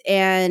these.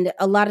 And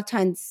a lot of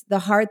times the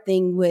hard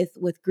thing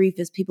with grief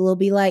is people will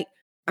be like,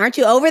 aren't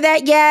you over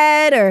that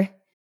yet? Or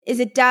is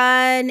it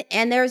done?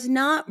 And there's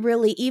not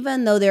really,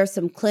 even though there's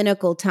some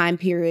clinical time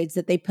periods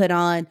that they put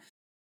on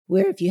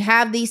where if you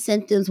have these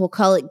symptoms, we'll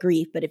call it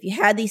grief. But if you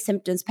had these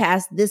symptoms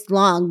past this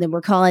long, then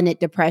we're calling it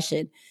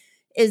depression.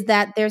 Is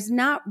that there's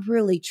not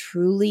really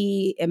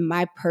truly, in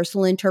my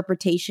personal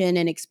interpretation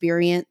and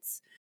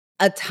experience,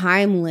 a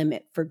time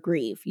limit for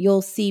grief.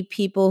 You'll see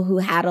people who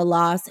had a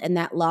loss and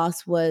that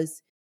loss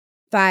was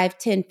 5,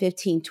 10,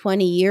 15,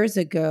 20 years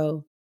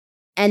ago,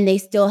 and they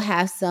still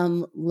have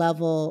some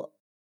level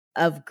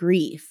of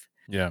grief.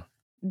 Yeah.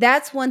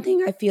 That's one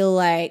thing I feel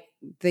like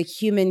the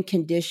human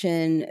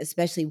condition,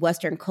 especially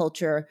Western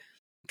culture,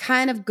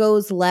 kind of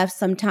goes left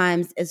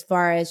sometimes as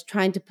far as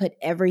trying to put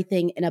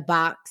everything in a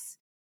box.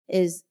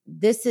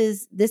 This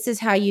is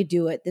how you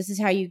do it. This is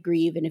how you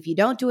grieve. And if you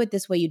don't do it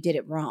this way, you did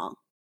it wrong.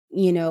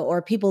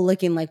 Or people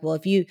looking like, well,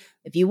 if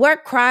you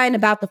weren't crying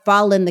about the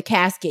fall in the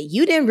casket,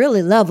 you didn't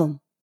really love them.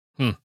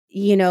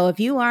 If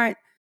you aren't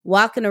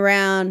walking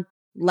around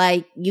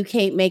like you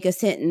can't make a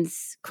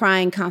sentence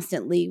crying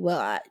constantly,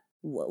 well,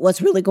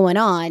 what's really going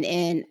on?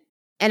 And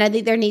I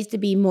think there needs to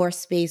be more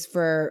space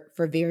for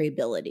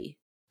variability.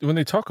 When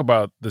they talk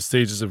about the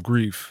stages of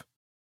grief,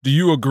 do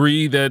you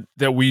agree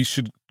that we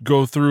should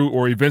go through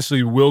or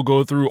eventually will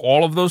go through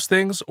all of those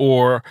things?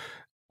 Or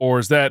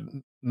is that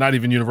not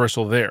even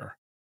universal there?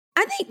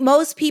 I think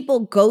most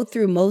people go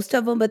through most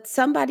of them, but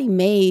somebody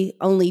may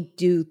only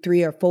do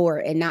 3 or 4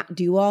 and not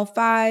do all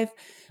 5.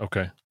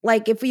 Okay.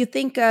 Like if you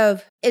think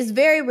of, it's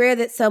very rare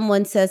that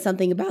someone says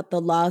something about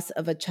the loss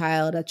of a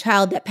child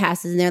that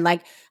passes, and they're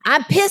like,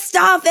 I'm pissed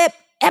off at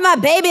my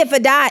baby if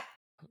it died.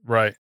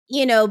 Right.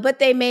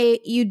 But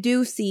you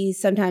do see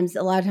sometimes,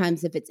 a lot of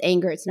times if it's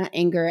anger, it's not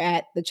anger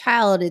at the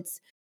child.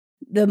 It's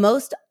the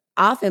most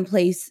often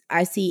place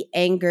I see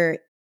anger,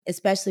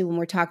 especially when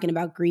we're talking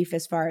about grief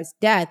as far as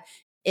death,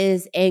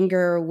 is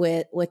anger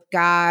with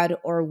God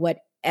or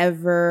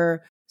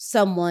whatever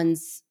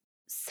someone's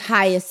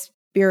highest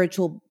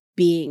spiritual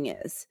being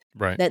is.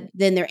 Right. That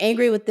then they're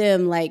angry with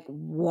them, like,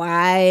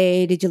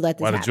 why did you let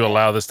this happen? Why did you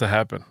allow this to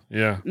happen?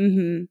 Yeah.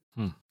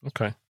 Mm-hmm.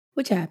 Okay.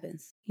 Which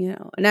happens,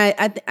 And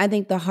I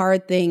think the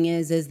hard thing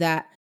is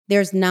that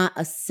there's not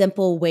a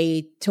simple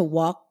way to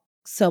walk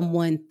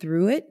someone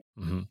through it.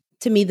 Mm-hmm.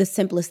 To me, the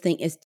simplest thing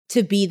is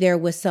to be there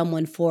with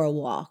someone for a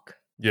walk.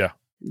 Yeah.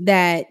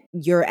 That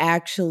you're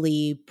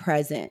actually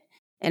present.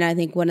 And I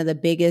think one of the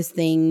biggest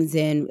things,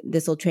 and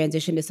this will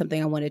transition to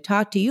something I want to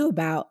talk to you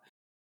about,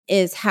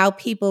 is how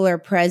people are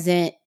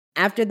present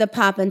after the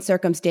pomp and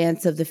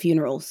circumstance of the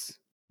funerals.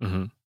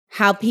 Mm-hmm.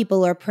 How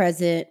people are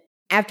present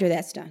after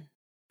that's done.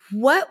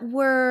 What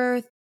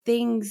were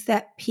things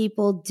that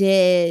people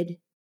did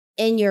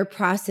in your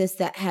process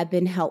that have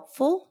been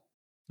helpful?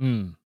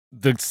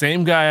 The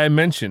same guy I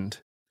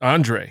mentioned,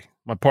 Andre,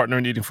 my partner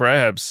in Eating for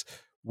Abs,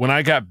 when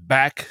I got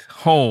back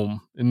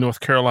home in North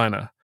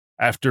Carolina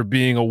after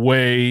being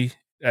away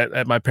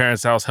at my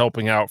parents' house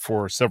helping out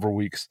for several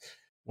weeks,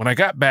 when I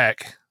got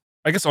back,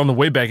 I guess on the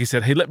way back, he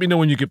said, hey, let me know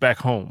when you get back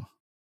home.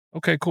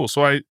 Okay, cool.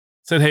 So I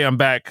said, hey, I'm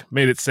back,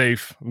 made it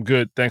safe. I'm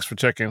good. Thanks for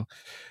checking.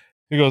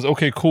 He goes,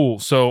 okay, cool.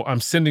 So I'm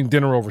sending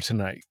dinner over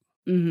tonight,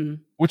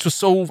 which was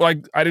so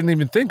I didn't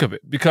even think of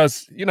it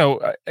because,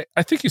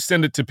 I think you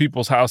send it to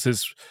people's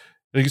houses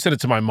Like you send it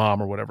to my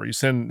mom or whatever.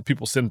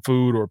 People send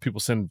food or people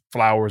send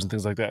flowers and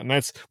things like that.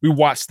 And we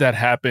watched that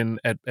happen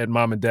at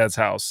mom and dad's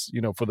house,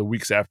 for the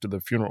weeks after the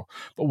funeral.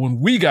 But when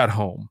we got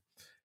home,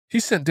 he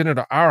sent dinner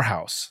to our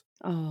house.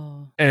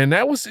 Oh. And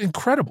that was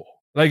incredible.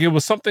 Like it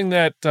was something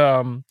that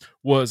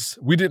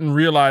we didn't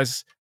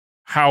realize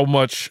how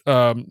much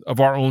of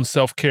our own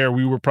self-care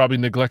we were probably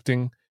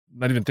neglecting,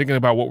 not even thinking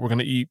about what we're going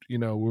to eat. We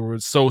were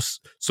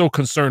so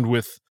concerned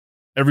with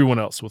everyone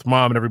else, with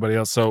mom and everybody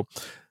else. So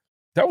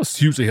that was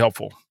hugely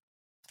helpful.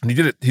 And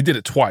he did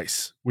it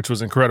twice, which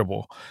was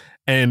incredible.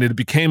 And it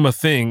became a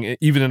thing,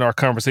 even in our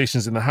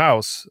conversations in the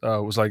house.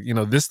 It was like,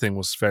 this thing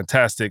was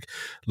fantastic.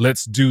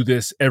 Let's do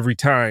this every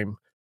time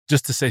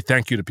just to say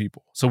thank you to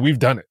people. So we've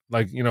done it.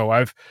 Like,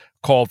 I've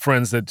called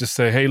friends that just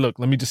say, hey, look,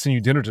 let me just send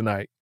you dinner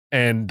tonight.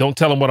 And don't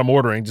tell them what I'm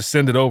ordering, just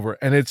send it over.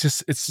 And it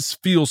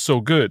just feels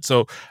so good.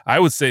 So I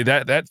would say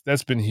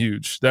that's been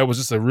huge. That was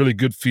just a really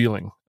good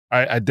feeling.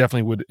 I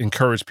definitely would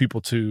encourage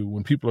people to,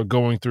 when people are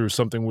going through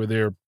something where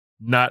they're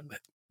not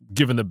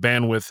given the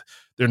bandwidth,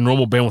 their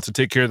normal bandwidth to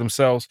take care of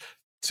themselves,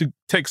 to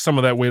take some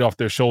of that weight off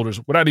their shoulders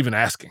without even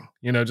asking,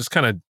 just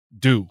kind of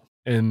do.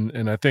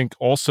 And I think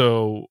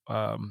also,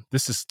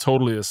 this is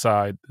totally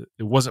aside,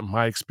 it wasn't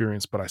my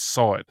experience, but I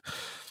saw it.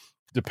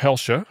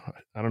 DePelsha,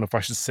 I don't know if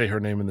I should say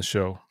her name in the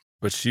show,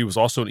 but she was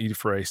also an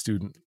E4A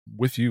student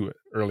with you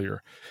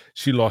earlier.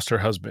 She lost her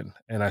husband,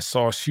 and I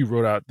saw she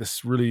wrote out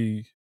this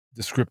really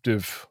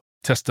descriptive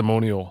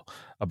testimonial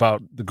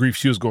about the grief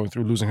she was going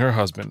through losing her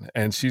husband.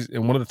 And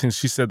one of the things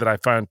she said that I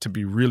find to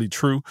be really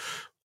true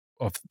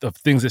of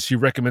things that she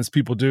recommends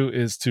people do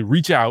is to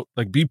reach out,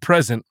 like be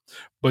present,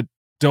 but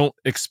don't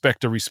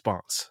expect a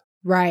response.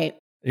 Right.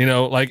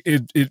 Like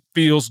it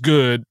feels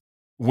good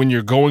when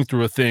you're going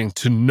through a thing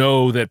to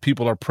know that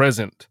people are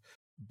present,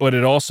 but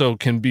it also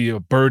can be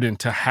a burden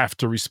to have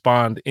to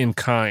respond in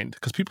kind,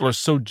 because people are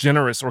so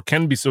generous, or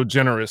can be so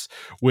generous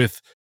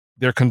with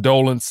their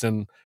condolence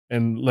and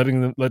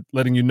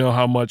letting you know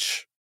how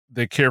much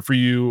they care for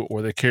you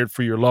or they cared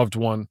for your loved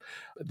one.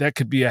 That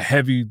could be a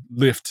heavy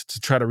lift to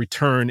try to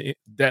return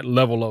that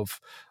level of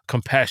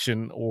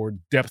compassion or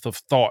depth of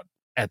thought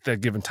at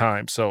that given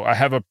time. So I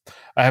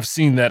have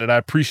seen that, and I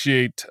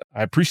appreciate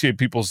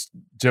people's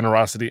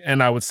generosity.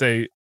 And I would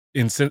say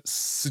in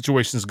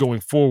situations going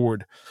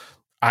forward,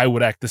 I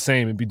would act the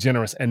same and be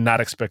generous and not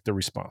expect a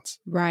response.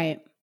 Right.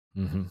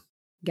 Mm-hmm.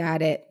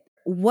 Got it.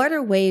 What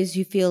are ways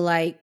you feel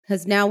like,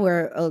 because now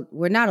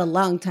we're not a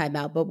long time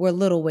out, but we're a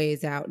little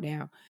ways out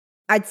now.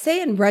 I'd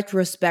say in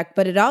retrospect,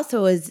 but it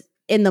also is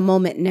in the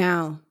moment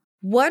now.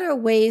 What are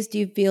ways do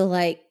you feel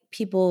like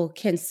people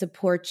can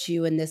support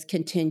you in this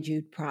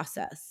continued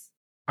process?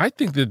 I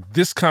think that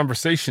this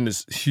conversation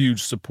is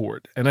huge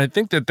support. And I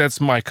think that that's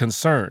my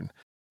concern,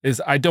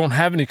 is I don't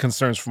have any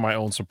concerns for my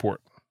own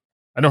support.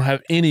 I don't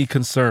have any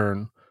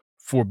concern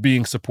for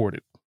being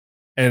supported.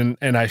 And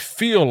I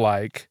feel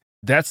like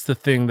that's the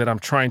thing that I'm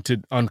trying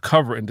to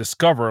uncover and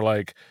discover,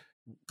 like,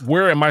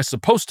 where am I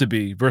supposed to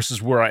be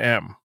versus where I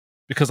am?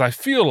 Because I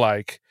feel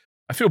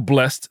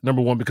blessed,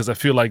 number one, because I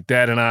feel like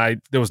Dad and I,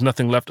 there was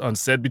nothing left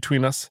unsaid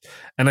between us.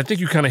 And I think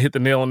you kind of hit the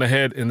nail on the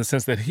head in the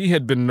sense that he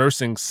had been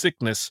nursing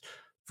sickness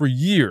for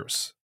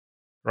years,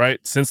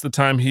 right? Since the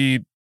time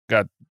he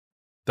got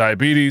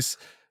diabetes,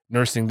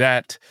 nursing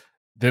that,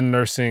 then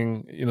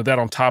nursing, that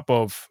on top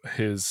of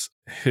his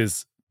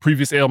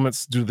previous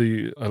ailments due to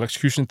the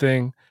electrocution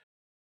thing,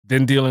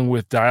 then dealing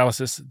with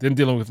dialysis, then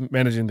dealing with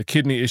managing the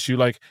kidney issue.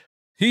 Like,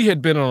 he had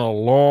been on a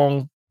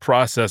long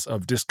process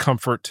of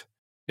discomfort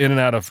in and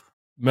out of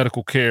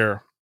medical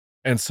care.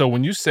 And so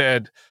when you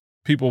said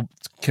people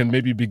can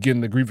maybe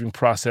begin the grieving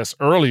process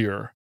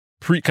earlier,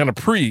 pre,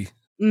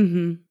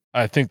 mm-hmm.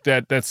 I think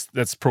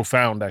that's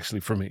profound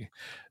actually for me,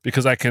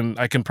 because I can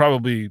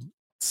probably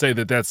say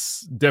that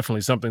that's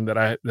definitely something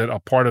that a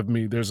part of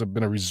me,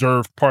 been a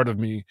reserved part of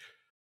me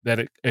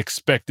that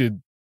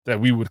expected that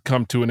we would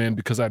come to an end,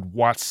 because I'd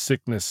watched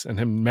sickness and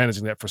him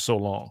managing that for so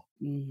long.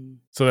 Mm-hmm.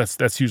 So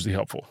that's hugely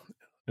helpful.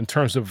 In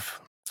terms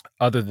of,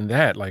 other than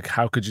that, like,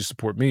 how could you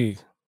support me?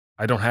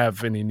 I don't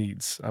have any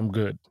needs. I'm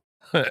good.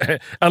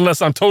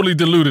 Unless I'm totally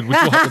deluded, which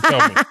you'll have to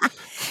tell me.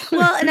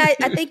 Well, and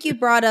I think you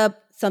brought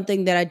up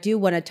something that I do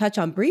want to touch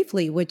on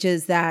briefly, which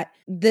is that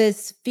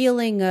this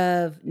feeling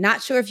of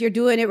not sure if you're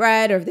doing it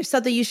right, or if there's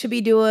something you should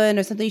be doing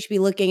or something you should be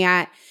looking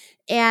at.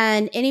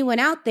 And anyone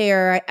out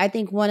there, I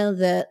think one of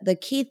the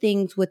key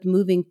things with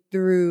moving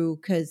through,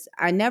 because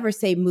I never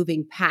say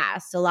moving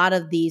past a lot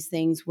of these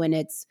things when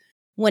it's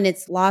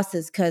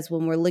losses, because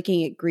when we're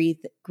looking at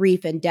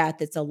grief and death,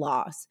 it's a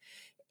loss,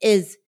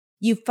 is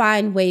you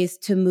find ways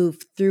to move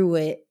through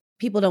it.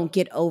 People don't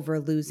get over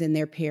losing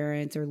their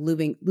parents or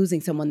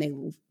losing someone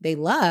they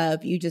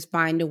love. You just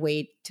find a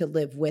way to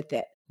live with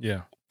it.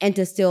 Yeah. And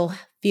to still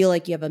feel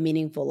like you have a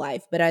meaningful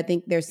life. But I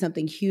think there's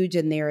something huge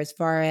in there as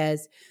far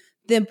as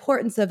the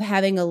importance of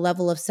having a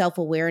level of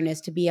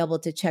self-awareness to be able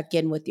to check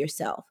in with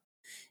yourself.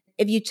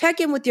 If you check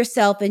in with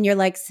yourself and you're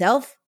like,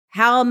 self,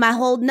 how am I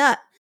holding up?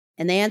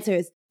 And the answer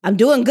is, I'm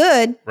doing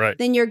good. Right.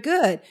 Then you're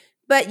good.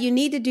 But you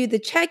need to do the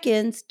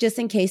check-ins just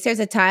in case there's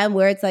a time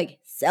where it's like,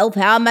 self,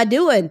 how am I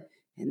doing?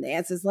 And the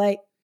answer's like,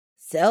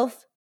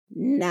 self,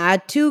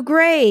 not too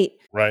great.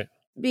 Right.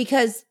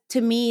 Because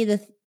to me,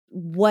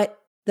 what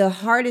the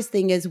hardest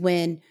thing is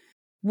when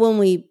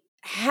we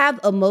have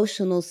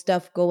emotional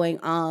stuff going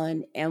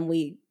on and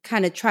we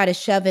kind of try to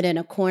shove it in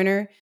a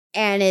corner,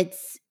 and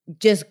it's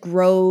just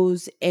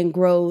grows and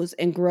grows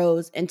and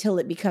grows until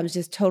it becomes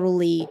just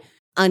totally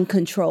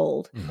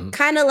uncontrolled.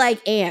 Kind of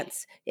like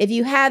ants. If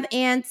you have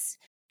ants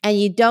and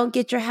you don't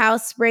get your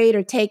house sprayed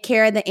or take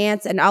care of the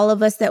ants, and all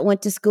of us that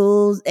went to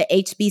schools at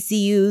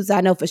HBCUs,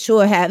 I know for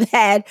sure have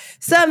had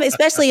some,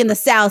 especially in the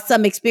South,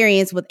 some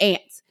experience with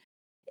ants,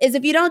 is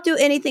if you don't do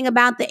anything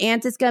about the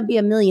ants, it's going to be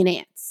a million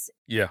ants.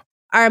 Yeah.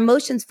 Our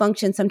emotions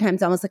function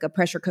sometimes almost like a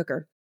pressure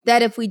cooker,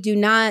 that if we do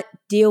not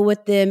deal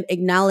with them,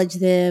 acknowledge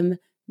them,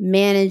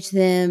 manage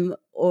them,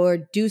 or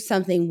do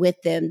something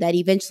with them, that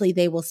eventually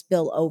they will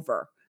spill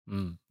over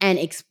and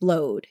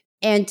explode.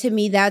 And to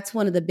me, that's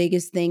one of the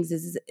biggest things,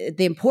 is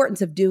the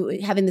importance of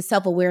having the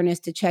self-awareness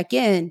to check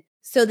in,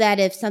 so that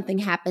if something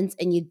happens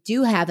and you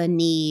do have a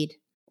need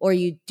or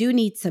you do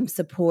need some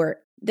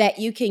support, that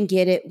you can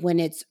get it when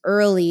it's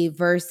early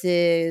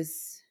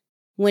versus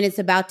when it's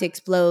about to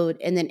explode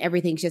and then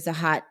everything's just a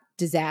hot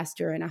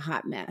disaster and a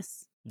hot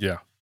mess. Yeah.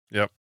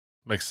 Yep.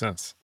 Makes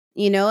sense.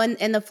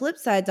 And the flip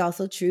side's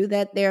also true,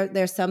 that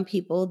there's some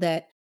people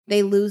that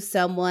they lose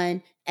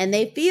someone and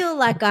they feel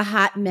like a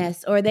hot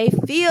mess or they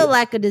feel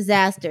like a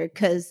disaster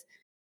because,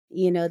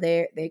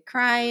 they're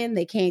crying,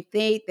 they can't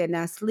think, they're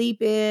not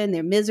sleeping,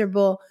 they're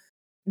miserable.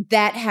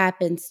 That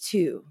happens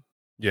too.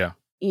 Yeah.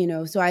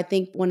 So I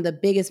think one of the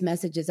biggest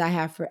messages I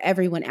have for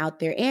everyone out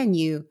there and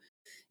you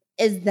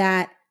is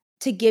that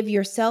to give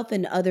yourself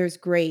and others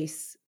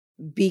grace,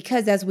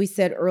 because as we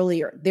said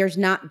earlier, there's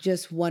not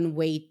just one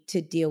way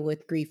to deal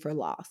with grief or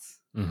loss.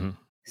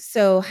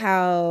 So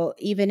how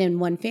even in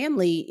one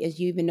family, as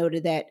you even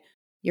noted, that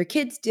your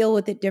kids deal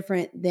with it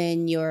different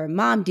than your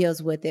mom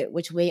deals with it,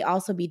 which may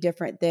also be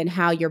different than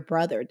how your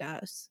brother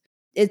does.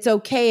 It's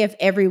okay if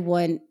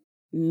everyone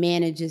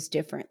manages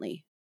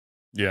differently.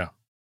 Yeah,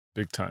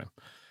 big time.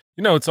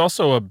 It's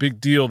also a big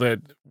deal that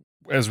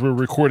as we're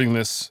recording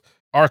this,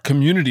 our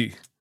community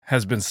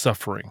has been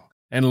suffering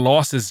and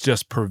loss is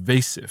just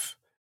pervasive.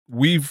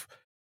 We've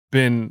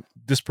been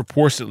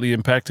disproportionately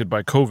impacted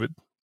by COVID.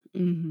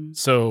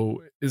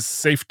 So it's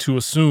safe to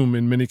assume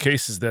in many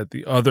cases that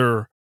the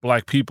other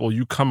Black people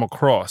you come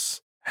across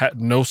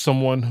know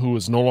someone who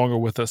is no longer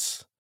with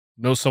us,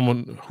 know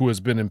someone who has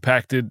been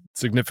impacted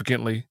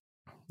significantly.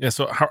 Yeah.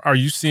 So how are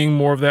you seeing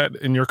more of that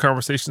in your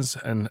conversations,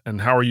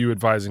 and how are you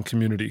advising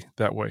community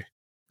that way?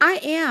 I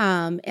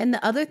am. And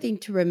the other thing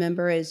to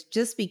remember is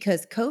just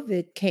because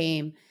COVID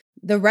came,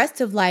 the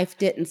rest of life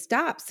didn't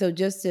stop. So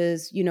just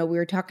as, we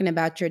were talking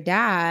about your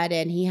dad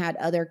and he had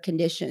other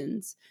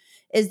conditions,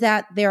 is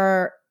that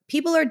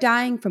people are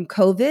dying from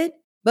COVID,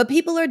 but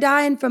people are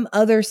dying from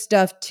other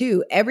stuff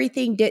too.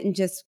 Everything didn't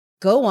just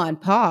go on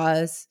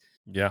pause.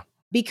 Yeah.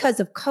 Because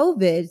of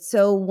COVID.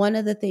 So one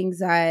of the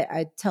things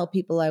I tell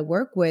people I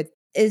work with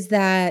is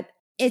that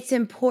it's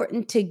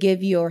important to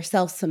give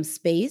yourself some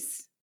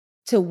space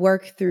to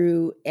work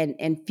through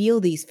and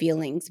feel these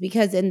feelings,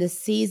 because in this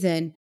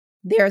season,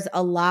 there's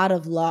a lot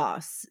of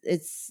loss.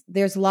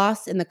 There's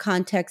loss in the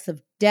context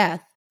of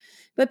death,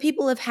 but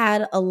people have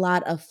had a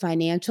lot of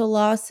financial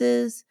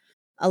losses.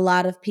 A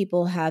lot of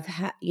people have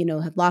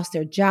lost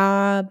their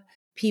job.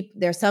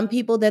 There's some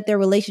people that their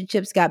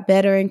relationships got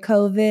better in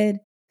COVID.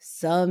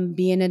 Some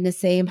being in the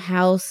same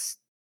house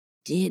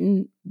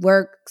didn't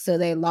work, so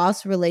they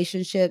lost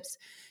relationships.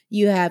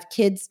 You have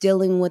kids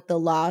dealing with the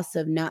loss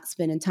of not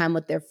spending time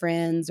with their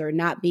friends or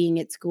not being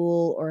at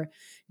school or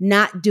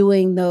not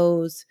doing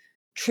those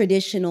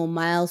traditional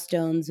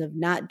milestones of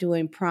not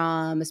doing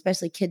prom,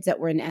 especially kids that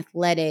were in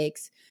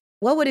athletics.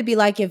 What would it be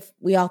like if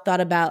we all thought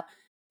about,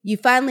 you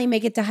finally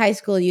make it to high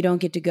school, you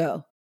don't get to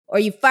go, or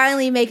you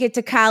finally make it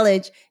to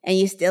college and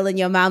you're still in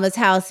your mama's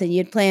house and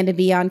you'd plan to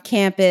be on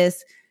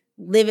campus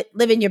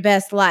living your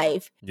best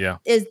life? Yeah.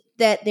 Is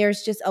that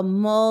there's just a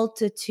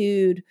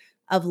multitude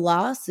of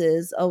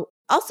losses.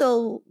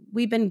 Also,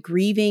 we've been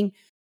grieving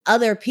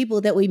other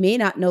people that we may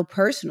not know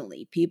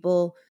personally.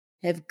 People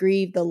have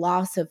grieved the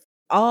loss of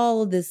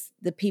all of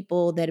the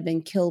people that have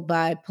been killed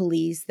by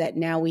police that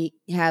now we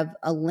have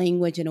a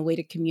language and a way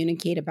to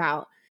communicate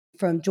about,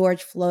 from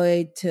George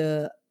Floyd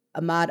to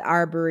Ahmaud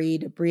Arbery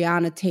to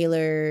Breonna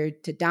Taylor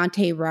to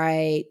Dante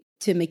Wright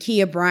to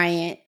Ma'Khia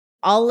Bryant,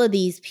 all of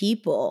these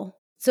people.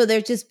 So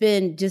there's just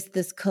been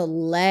this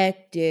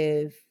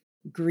collective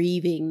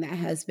grieving that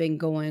has been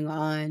going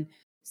on.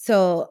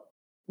 So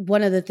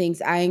one of the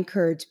things I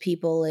encourage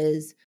people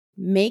is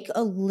make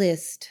a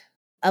list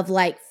of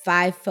like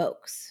 5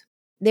 folks.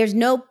 There's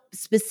no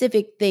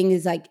specific thing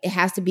is like it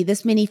has to be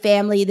this many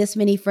family, this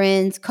many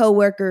friends,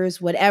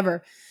 coworkers,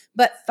 whatever,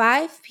 but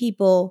 5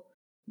 people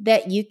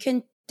that you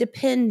can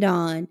depend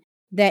on,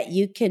 that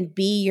you can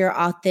be your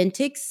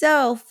authentic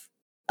self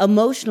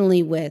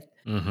emotionally with.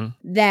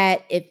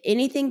 That if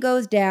anything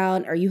goes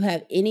down or you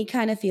have any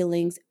kind of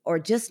feelings or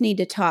just need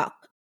to talk,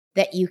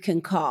 that you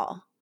can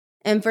call.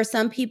 And for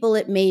some people,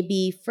 it may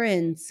be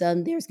friends.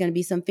 There's going to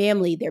be some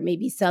family. There may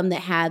be some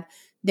that have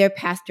their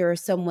pastor or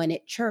someone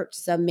at church.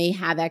 Some may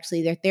have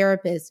actually their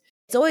therapist.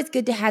 It's always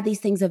good to have these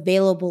things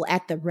available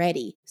at the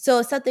ready. So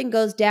if something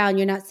goes down,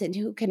 you're not saying,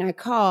 who can I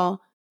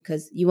call?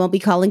 Because you won't be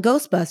calling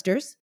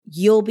Ghostbusters.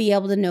 You'll be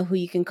able to know who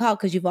you can call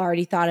because you've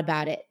already thought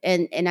about it.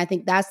 And I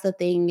think that's the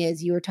thing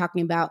is you were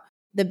talking about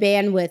the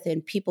bandwidth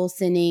and people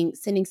sending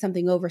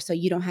something over so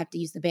you don't have to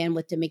use the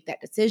bandwidth to make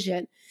that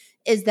decision,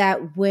 is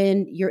that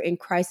when you're in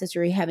crisis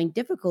or you're having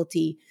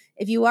difficulty,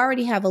 if you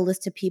already have a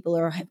list of people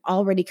or have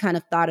already kind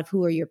of thought of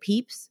who are your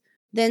peeps,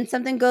 then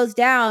something goes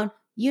down,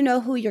 you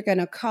know who you're going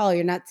to call.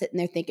 You're not sitting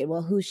there thinking,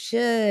 well, who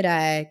should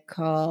I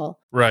call?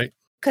 Right.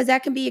 Because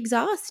that can be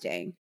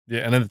exhausting.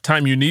 Yeah, and at the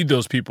time you need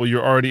those people,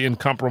 you're already in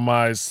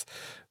compromised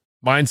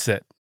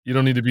mindset. You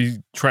don't need to be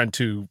trying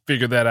to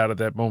figure that out at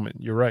that moment.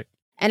 You're right.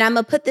 And I'm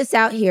going to put this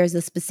out here as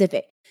a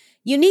specific.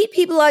 You need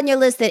people on your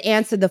list that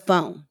answer the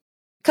phone.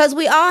 Because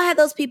we all have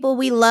those people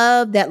we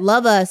love that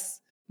love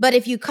us. But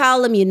if you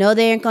call them, you know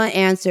they ain't going to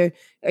answer.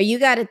 Or you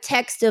got to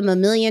text them a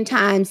million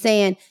times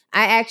saying,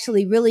 I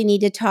actually really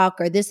need to talk,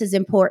 or this is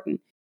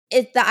important.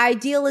 The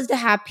ideal is to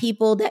have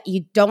people that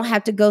you don't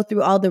have to go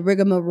through all the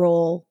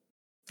rigmarole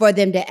for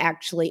them to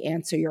actually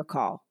answer your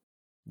call.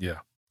 Yeah,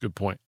 good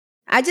point.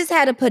 I just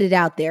had to put it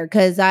out there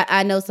because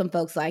I know some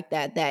folks like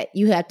that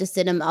you have to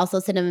send them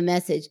a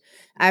message.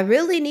 I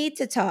really need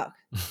to talk.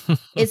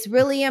 It's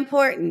really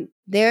important.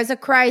 There's a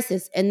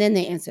crisis. And then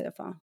they answer the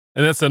phone.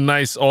 And that's a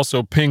nice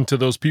also ping to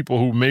those people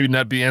who maybe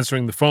not be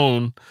answering the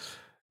phone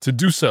to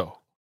do so.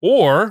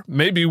 Or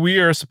maybe we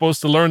are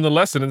supposed to learn the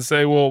lesson and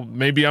say, well,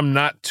 maybe I'm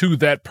not to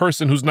that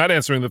person who's not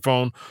answering the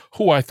phone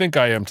who I think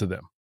I am to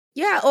them.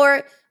 Yeah.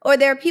 Or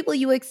there are people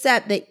you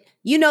accept that,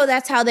 you know,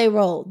 that's how they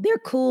roll. They're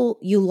cool.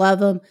 You love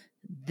them.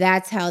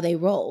 That's how they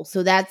roll.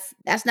 So that's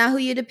not who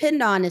you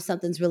depend on if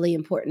something's really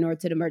important or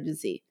it's an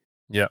emergency.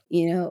 Yeah.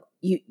 You know,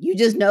 you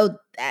just know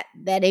that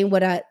ain't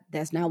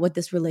that's not what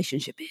this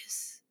relationship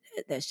is.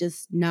 That's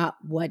just not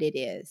what it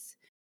is.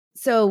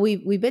 So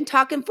we've been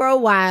talking for a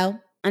while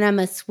and I'm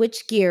going to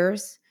switch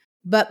gears.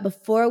 But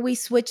before we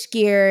switch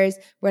gears,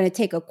 we're going to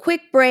take a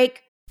quick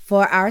break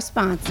for our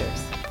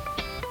sponsors.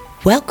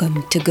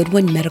 Welcome to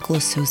Goodwin Medical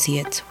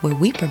Associates, where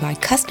we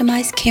provide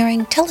customized,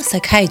 caring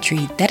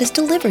telepsychiatry that is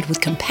delivered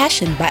with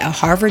compassion by a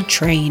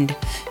Harvard-trained,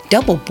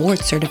 double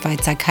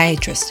board-certified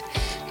psychiatrist.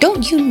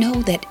 Don't you know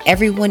that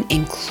everyone,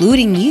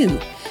 including you,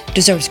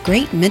 deserves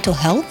great mental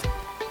health?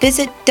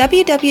 Visit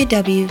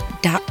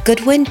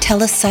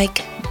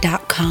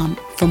www.goodwintelepsych.com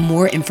for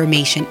more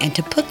information and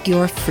to book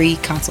your free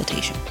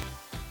consultation.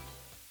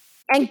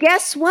 And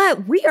guess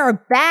what? We are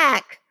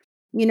back.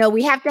 You know,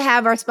 we have to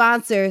have our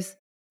sponsors.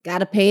 Got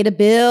to pay the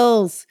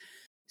bills.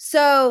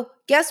 So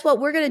guess what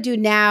we're going to do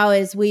now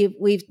is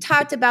we've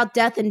talked about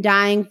death and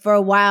dying for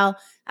a while.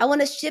 I want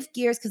to shift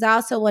gears because I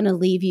also want to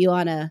leave you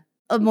on a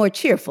more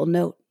cheerful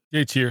note.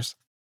 Yeah, cheers.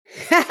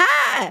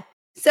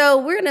 So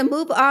we're going to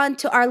move on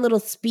to our little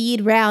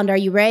speed round. Are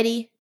you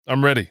ready?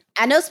 I'm ready.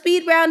 I know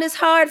speed round is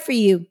hard for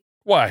you.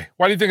 Why?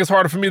 Why do you think it's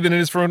harder for me than it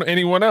is for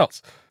anyone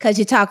else? Because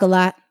you talk a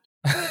lot.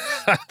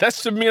 That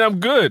should mean I'm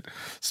good.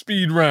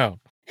 Speed round.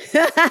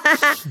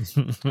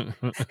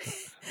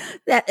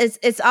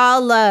 It's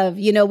all love.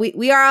 You know,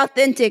 we are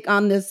authentic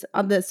on this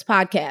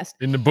podcast.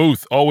 In the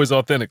booth, always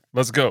authentic.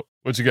 Let's go.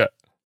 What you got?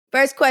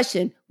 First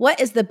question.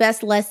 What is the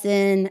best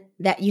lesson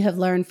that you have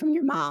learned from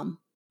your mom?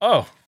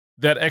 Oh,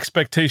 that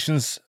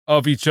expectations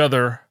of each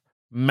other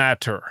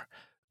matter.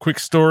 Quick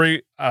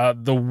story.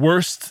 The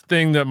worst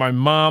thing that my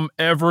mom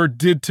ever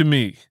did to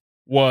me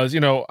was,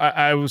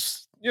 I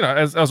was,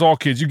 as all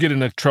kids, you get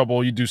into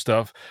trouble, you do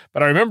stuff.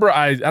 But I remember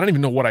I don't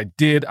even know what I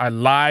did. I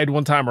lied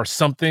one time or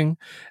something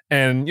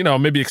and,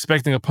 maybe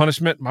expecting a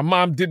punishment. My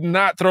mom did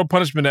not throw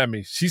punishment at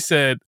me. She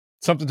said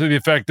something to the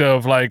effect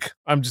of like,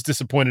 I'm just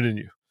disappointed in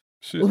you.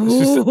 She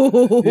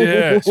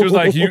was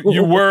like,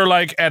 you were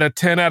like at a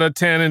 10 out of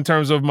 10 in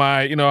terms of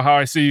my, how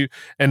I see you,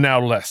 and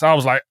now less. I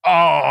was like,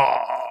 oh.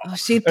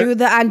 She threw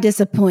the I'm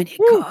disappointed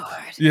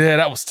card. Yeah,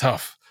 that was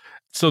tough.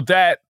 So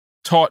that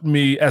taught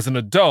me as an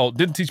adult,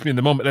 didn't teach me in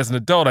the moment. As an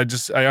adult,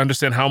 I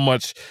understand how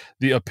much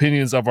the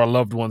opinions of our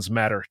loved ones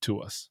matter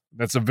to us.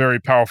 That's a very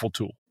powerful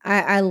tool.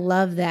 I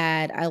love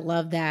that. I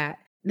love that.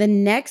 The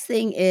next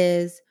thing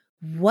is,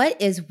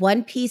 what is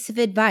one piece of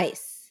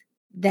advice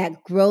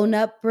that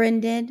grown-up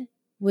Bryndan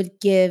would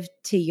give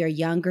to your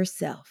younger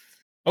self?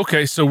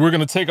 Okay, so we're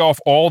going to take off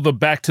all the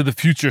Back to the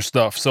Future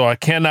stuff. So I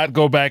cannot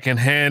go back and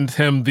hand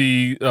him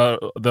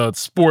the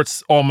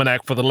sports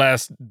almanac for the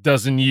last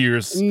dozen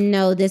years.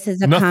 No, this is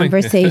a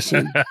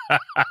conversation.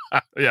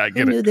 Yeah, I get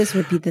it. I knew this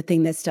would be the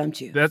thing that stumped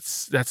you.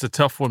 That's a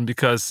tough one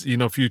because,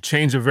 if you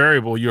change a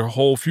variable, your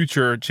whole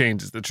future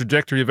changes. The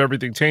trajectory of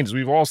everything changes.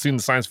 We've all seen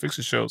the science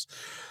fiction shows.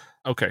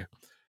 Okay.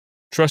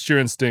 Trust your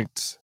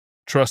instincts.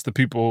 Trust the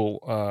people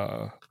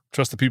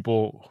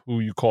who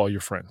you call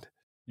your friend.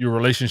 Your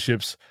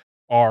relationships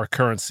are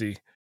currency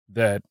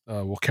that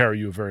will carry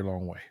you a very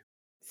long way.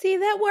 See,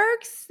 that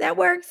works. That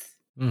works.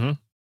 Mm-hmm.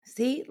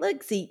 See,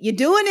 you're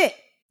doing it.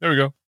 There we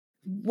go.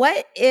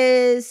 What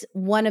is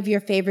one of your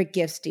favorite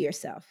gifts to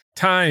yourself?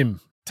 Time.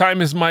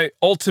 Time is my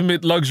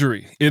ultimate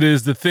luxury. It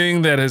is the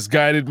thing that has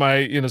guided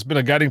it's been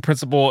a guiding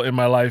principle in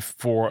my life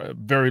for a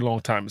very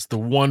long time. It's the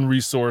one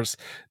resource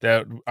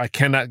that I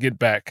cannot get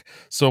back.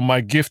 So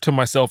my gift to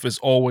myself is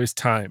always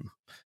time.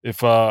 If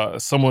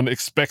someone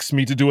expects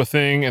me to do a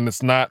thing and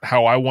it's not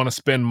how I want to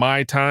spend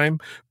my time,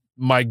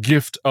 my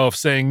gift of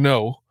saying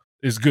no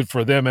is good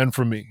for them and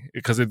for me,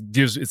 because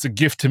it's a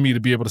gift to me to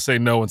be able to say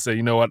no and say,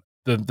 you know what,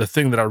 the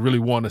thing that I really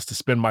want is to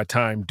spend my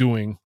time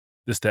doing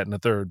this, that, and the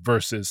third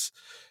versus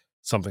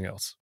something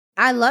else.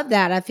 I love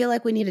that. I feel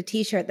like we need a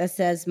t-shirt that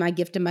says my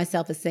gift to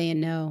myself is saying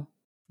no.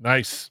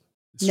 Nice.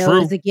 It's no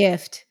true. Is a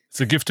gift.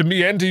 It's a gift to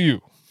me and to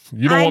you.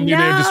 You don't want me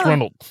there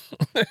disgruntled.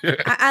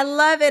 I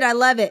love it. I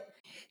love it.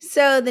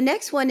 So the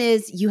next one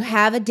is you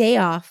have a day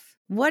off.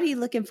 What are you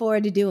looking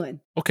forward to doing?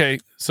 Okay,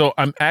 so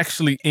I'm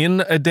actually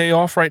in a day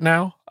off right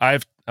now.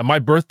 My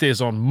birthday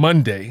is on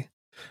Monday.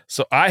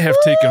 So I have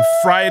taken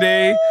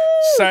Friday,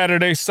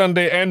 Saturday,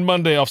 Sunday, and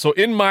Monday off. So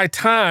in my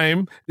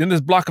time, in this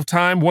block of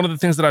time, one of the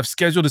things that I've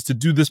scheduled is to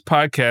do this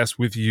podcast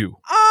with you.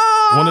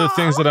 Oh! One of the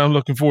things that I'm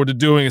looking forward to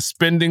doing is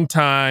spending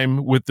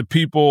time with the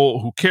people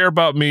who care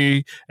about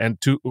me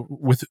and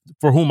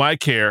for whom I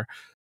care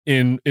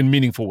in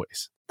meaningful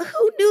ways.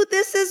 Who knew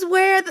this is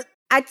where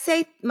I'd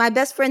say my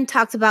best friend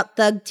talks about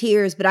thug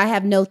tears, but I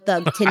have no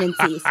thug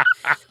tendencies.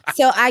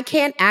 So I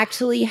can't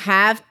actually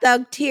have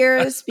thug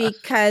tears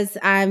because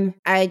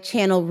I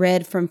channel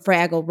Red from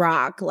Fraggle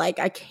Rock. Like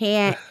I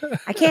can't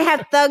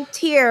have thug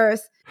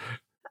tears.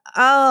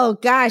 Oh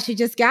gosh, you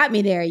just got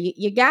me there.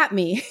 You got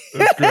me.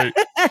 That's great.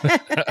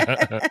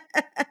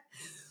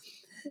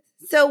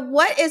 So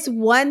what is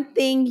one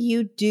thing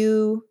you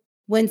do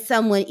when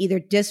someone either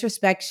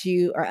disrespects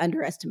you or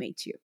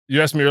underestimates you?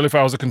 You asked me earlier if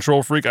I was a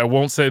control freak. I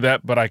won't say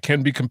that, but I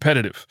can be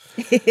competitive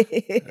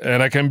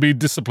and I can be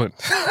disciplined.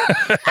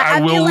 I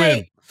will win.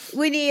 Like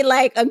we need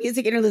like a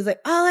music interlude.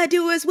 Like all I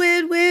do is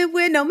win, win,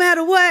 win, no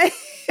matter what.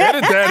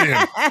 Edit that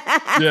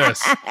in.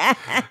 Yes.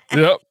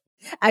 Yep.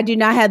 I do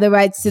not have the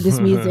rights to this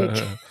music.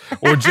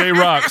 Or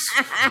J-Rock's.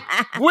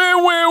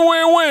 Win, win,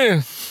 win,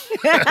 win.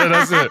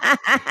 That's it.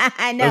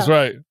 I know. That's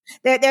right.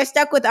 They're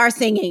stuck with our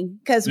singing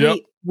because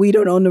we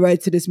don't own the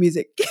rights to this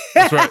music.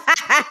 That's right.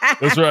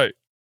 That's right.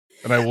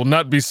 And I will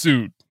not be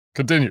sued.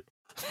 Continue.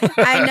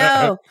 I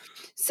know.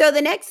 So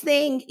the next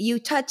thing you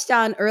touched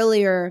on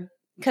earlier,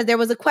 because there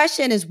was a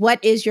question, is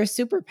what is your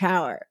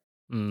superpower?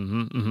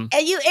 Mm-hmm, mm-hmm.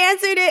 And you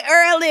answered it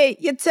early.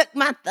 You took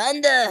my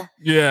thunder.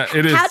 Yeah,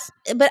 it is.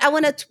 But I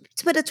want to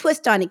put a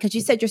twist on it because you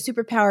said your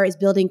superpower is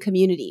building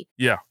community.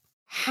 Yeah.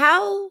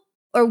 How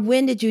or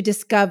when did you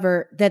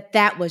discover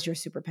that was your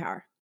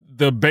superpower?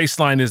 The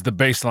baseline is the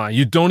baseline.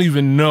 You don't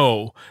even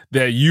know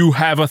that you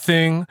have a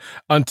thing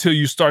until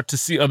you start to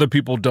see other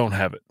people don't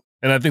have it.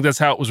 And I think that's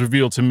how it was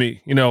revealed to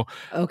me.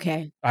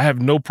 Okay. I have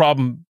no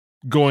problem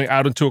going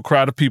out into a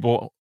crowd of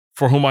people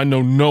for whom I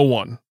know no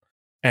one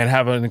and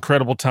have an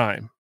incredible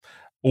time,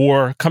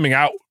 or coming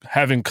out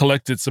having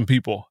collected some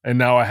people and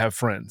now I have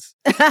friends.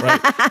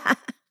 Right?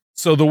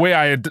 So the way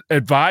I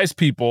advise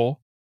people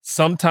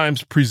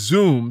sometimes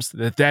presumes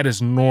that is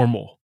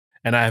normal.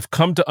 And I have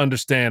come to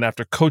understand,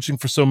 after coaching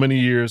for so many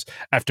years,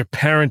 after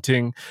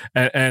parenting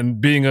and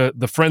being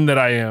the friend that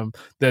I am,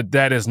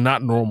 that is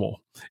not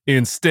normal.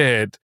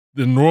 Instead,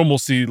 the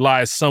normalcy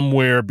lies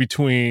somewhere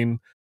between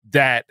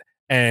that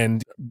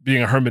and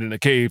being a hermit in a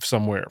cave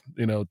somewhere,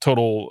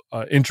 total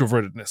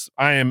introvertedness.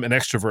 I am an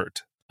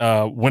extrovert.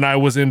 When I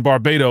was in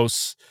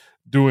Barbados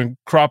doing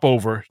crop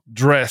over,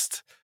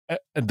 dressed,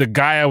 the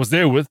guy I was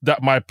there with,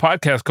 my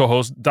podcast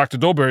co-host, Dr.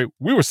 Dolberry,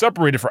 we were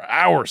separated for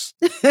hours.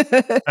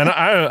 and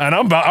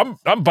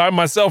I'm by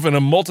myself in a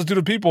multitude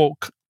of people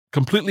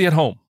completely at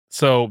home.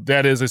 So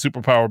that is a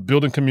superpower.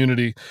 Building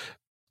community,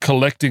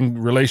 collecting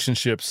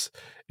relationships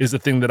is a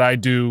thing that I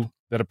do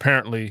that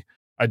apparently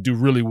I do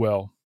really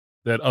well,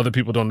 that other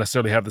people don't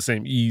necessarily have the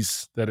same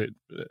ease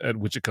at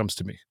which it comes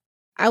to me.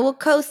 I will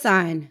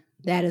co-sign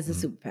that as a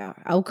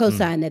superpower. I will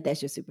co-sign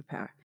that's your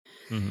superpower.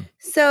 Mm-hmm.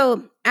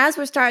 So as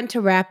we're starting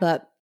to wrap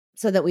up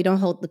so that we don't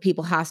hold the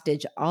people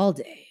hostage all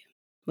day,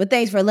 but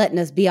thanks for letting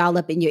us be all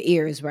up in your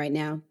ears right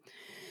now.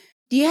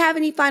 Do you have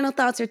any final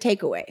thoughts or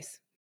takeaways?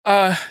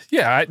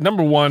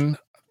 Number one,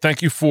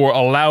 thank you for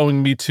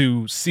allowing me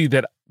to see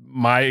that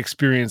my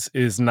experience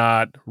is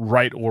not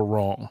right or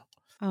wrong.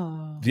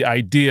 Oh. The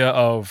idea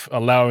of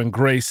allowing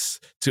grace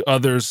to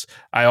others,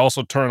 I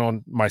also turn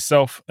on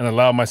myself and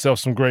allow myself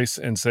some grace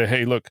and say,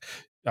 hey, look,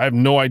 I have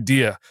no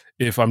idea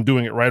if I'm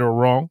doing it right or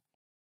wrong.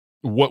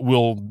 What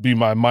will be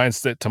my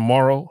mindset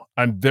tomorrow?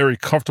 I'm very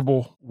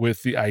comfortable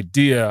with the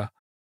idea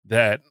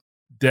that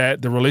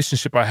the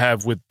relationship I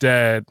have with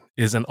Dad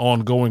is an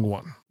ongoing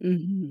one.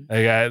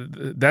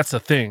 Mm-hmm. That's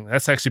a thing.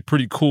 That's actually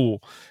pretty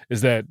cool,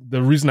 is that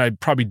the reason I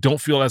probably don't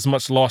feel as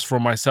much loss for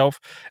myself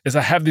is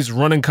I have these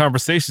running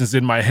conversations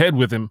in my head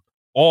with him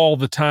all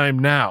the time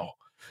now.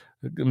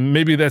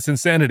 Maybe that's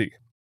insanity.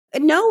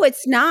 No,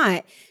 it's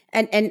not.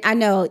 and I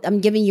know I'm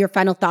giving you your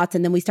final thoughts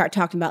and then we start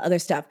talking about other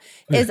stuff,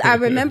 is I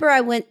remember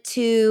I went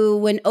to,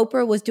 when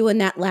Oprah was doing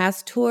that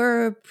last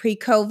tour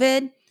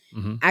pre-COVID,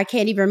 I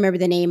can't even remember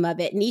the name of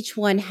it. And each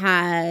one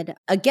had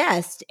a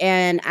guest,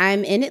 and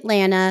I'm in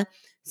Atlanta.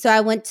 So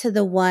I went to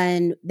the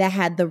one that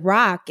had The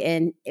Rock,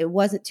 and it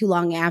wasn't too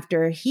long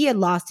after he had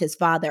lost his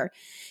father.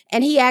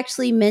 And he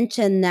actually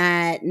mentioned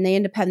that, and they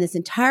ended up having this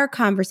entire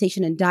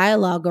conversation and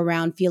dialogue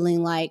around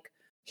feeling like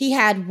he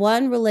had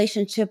one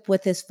relationship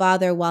with his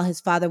father while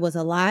his father was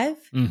alive,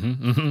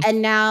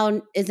 and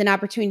now is an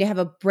opportunity to have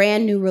a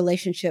brand new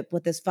relationship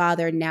with his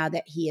father now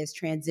that he has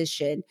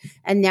transitioned.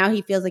 And now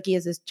he feels like he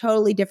has this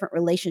totally different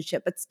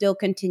relationship, but still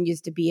continues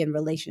to be in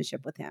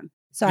relationship with him.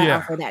 So I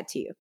offer that to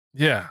you.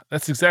 Yeah,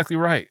 that's exactly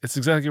right. It's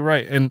exactly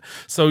right. And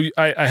so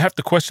I have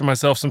to question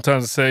myself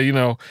sometimes and say,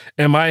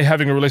 am I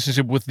having a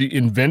relationship with the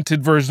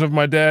invented version of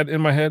my dad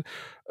in my head?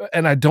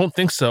 And I don't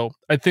think so.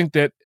 I think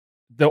that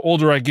the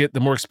older I get, the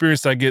more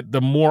experienced I get,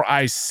 the more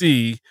I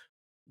see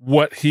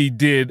what he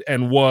did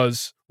and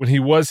was when he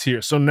was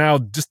here. So now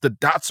just the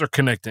dots are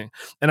connecting,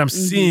 and I'm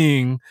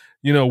seeing,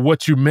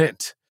 what you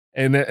meant.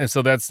 And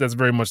so that's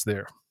very much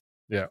there.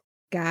 Yeah.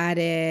 Got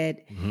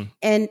it.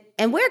 And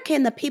where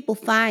can the people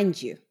find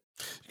you?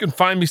 You can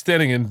find me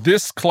standing in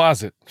this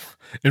closet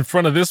in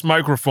front of this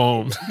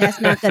microphone. That's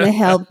not going to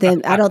help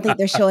them. I don't think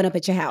they're showing up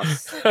at your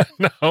house.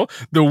 No,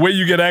 the way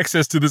you get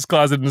access to this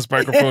closet and this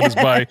microphone is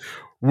by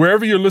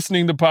wherever you're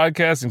listening to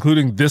podcasts,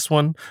 including this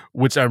one,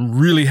 which I'm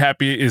really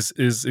happy is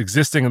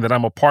existing and that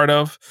I'm a part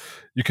of.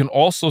 You can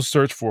also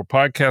search for a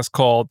podcast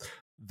called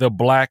The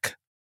Black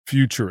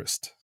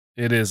Futurist.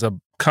 It is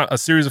a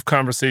series of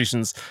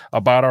conversations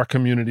about our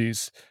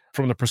communities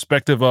from the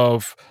perspective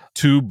of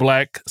two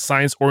Black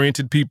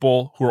science-oriented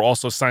people who are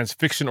also science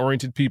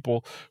fiction-oriented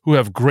people who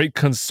have great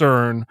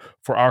concern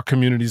for our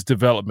community's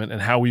development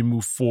and how we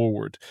move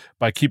forward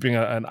by keeping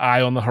an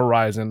eye on the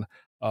horizon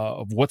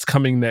of what's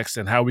coming next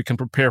and how we can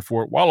prepare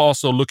for it, while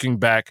also looking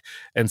back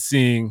and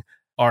seeing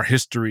our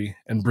history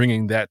and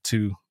bringing that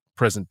to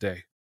present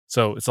day.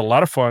 So it's a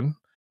lot of fun.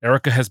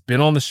 Erica has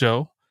been on the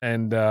show,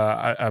 and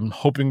I'm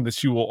hoping that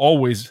she will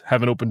always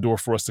have an open door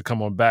for us to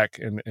come on back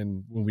and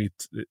when we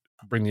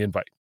bring the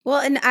invite. Well,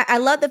 and I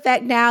love the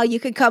fact now you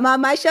can come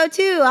on my show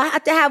too. I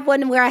have to have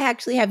one where I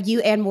actually have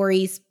you and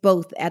Maurice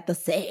both at the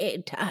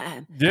same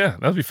time. Yeah,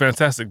 that'd be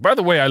fantastic. By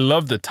the way, I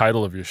love the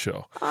title of your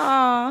show.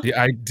 Aww. The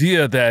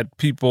idea that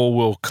people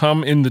will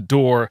come in the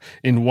door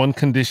in one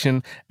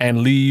condition and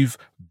leave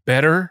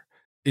better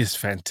is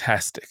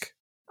fantastic.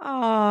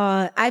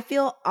 Oh, I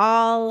feel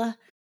all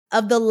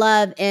of the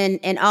love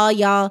and all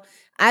y'all.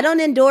 I don't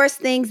endorse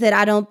things that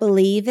I don't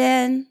believe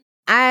in.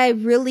 I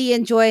really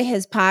enjoy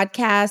his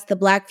podcast, The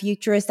Black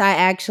Futurist. I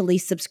actually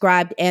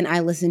subscribed and I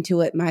listened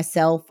to it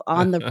myself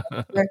on the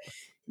regular.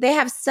 They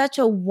have such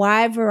a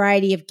wide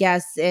variety of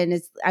guests,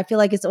 and I feel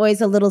like it's always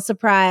a little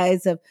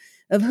surprise of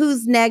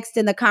who's next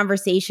in the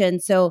conversation.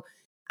 So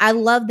I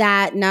love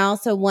that. And I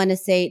also want to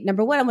say,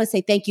 number one, I want to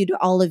say thank you to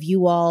all of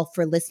you all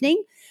for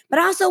listening. But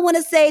I also want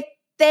to say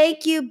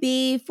thank you,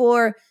 B,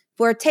 for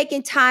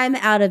taking time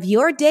out of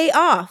your day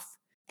off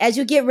as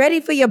you get ready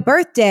for your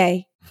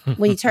birthday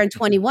when you turn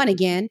 21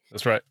 again.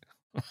 That's right.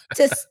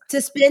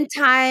 to spend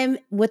time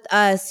with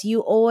us.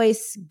 You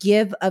always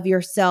give of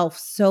yourself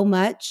so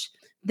much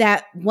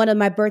that one of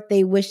my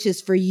birthday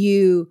wishes for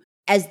you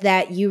is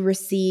that you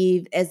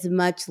receive as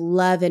much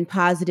love and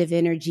positive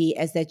energy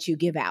as that you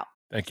give out.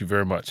 Thank you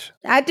very much.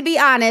 I have to be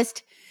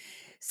honest.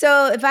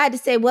 So if I had to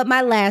say what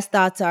my last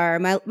thoughts are,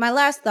 my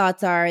last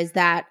thoughts are is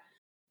that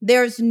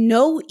there's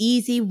no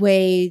easy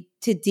way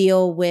to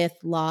deal with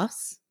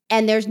loss,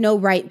 and there's no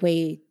right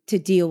way to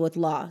deal with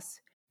loss.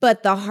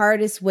 But the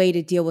hardest way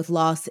to deal with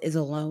loss is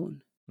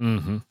alone.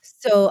 Mm-hmm.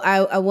 So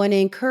I want to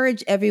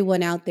encourage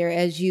everyone out there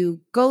as you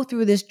go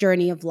through this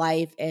journey of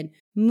life and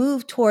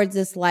move towards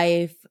this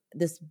life,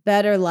 this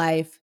better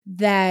life,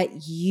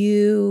 that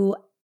you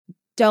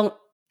don't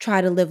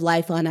try to live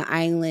life on an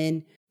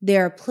island.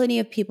 There are plenty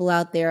of people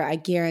out there, I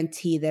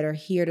guarantee, that are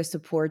here to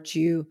support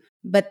you,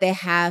 but they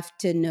have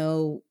to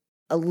know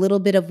a little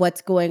bit of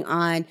what's going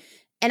on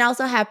and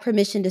also have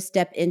permission to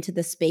step into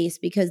the space,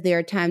 because there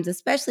are times,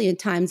 especially in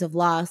times of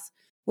loss,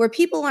 where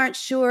people aren't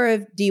sure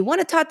of, do you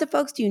want to talk to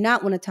folks? Do you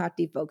not want to talk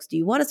to folks? Do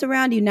you want us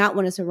around? Do you not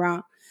want us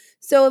around?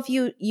 So if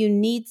you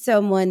need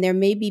someone, there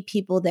may be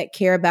people that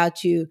care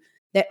about you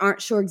that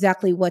aren't sure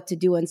exactly what to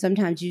do. And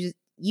sometimes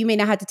you may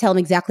not have to tell them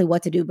exactly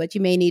what to do, but you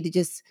may need to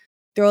just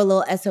throw a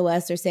little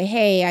SOS or say,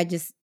 hey, I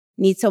just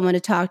need someone to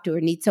talk to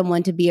or need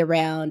someone to be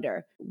around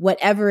or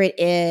whatever it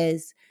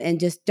is. And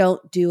just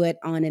don't do it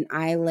on an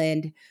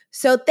island.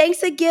 So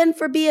thanks again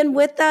for being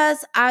with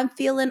us. I'm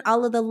feeling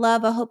all of the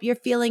love. I hope you're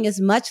feeling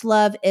as much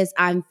love as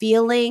I'm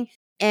feeling.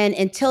 And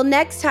until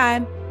next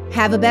time,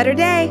 have a better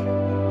day.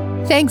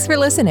 Thanks for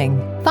listening.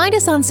 Find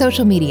us on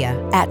social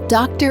media at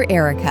Dr.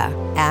 Erica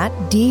at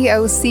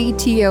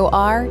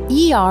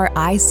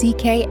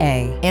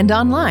DoctorEricka and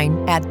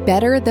online at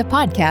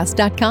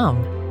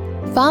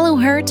betterthepodcast.com. Follow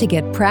her to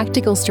get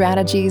practical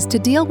strategies to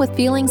deal with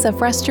feelings of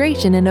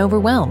frustration and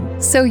overwhelm,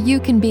 so you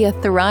can be a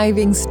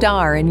thriving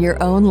star in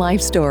your own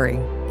life story.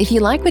 If you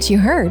like what you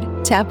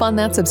heard, tap on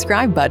that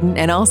subscribe button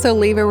and also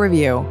leave a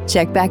review.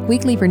 Check back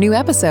weekly for new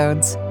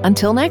episodes.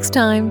 Until next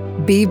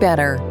time, be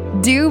better,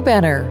 do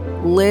better,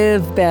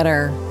 live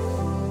better.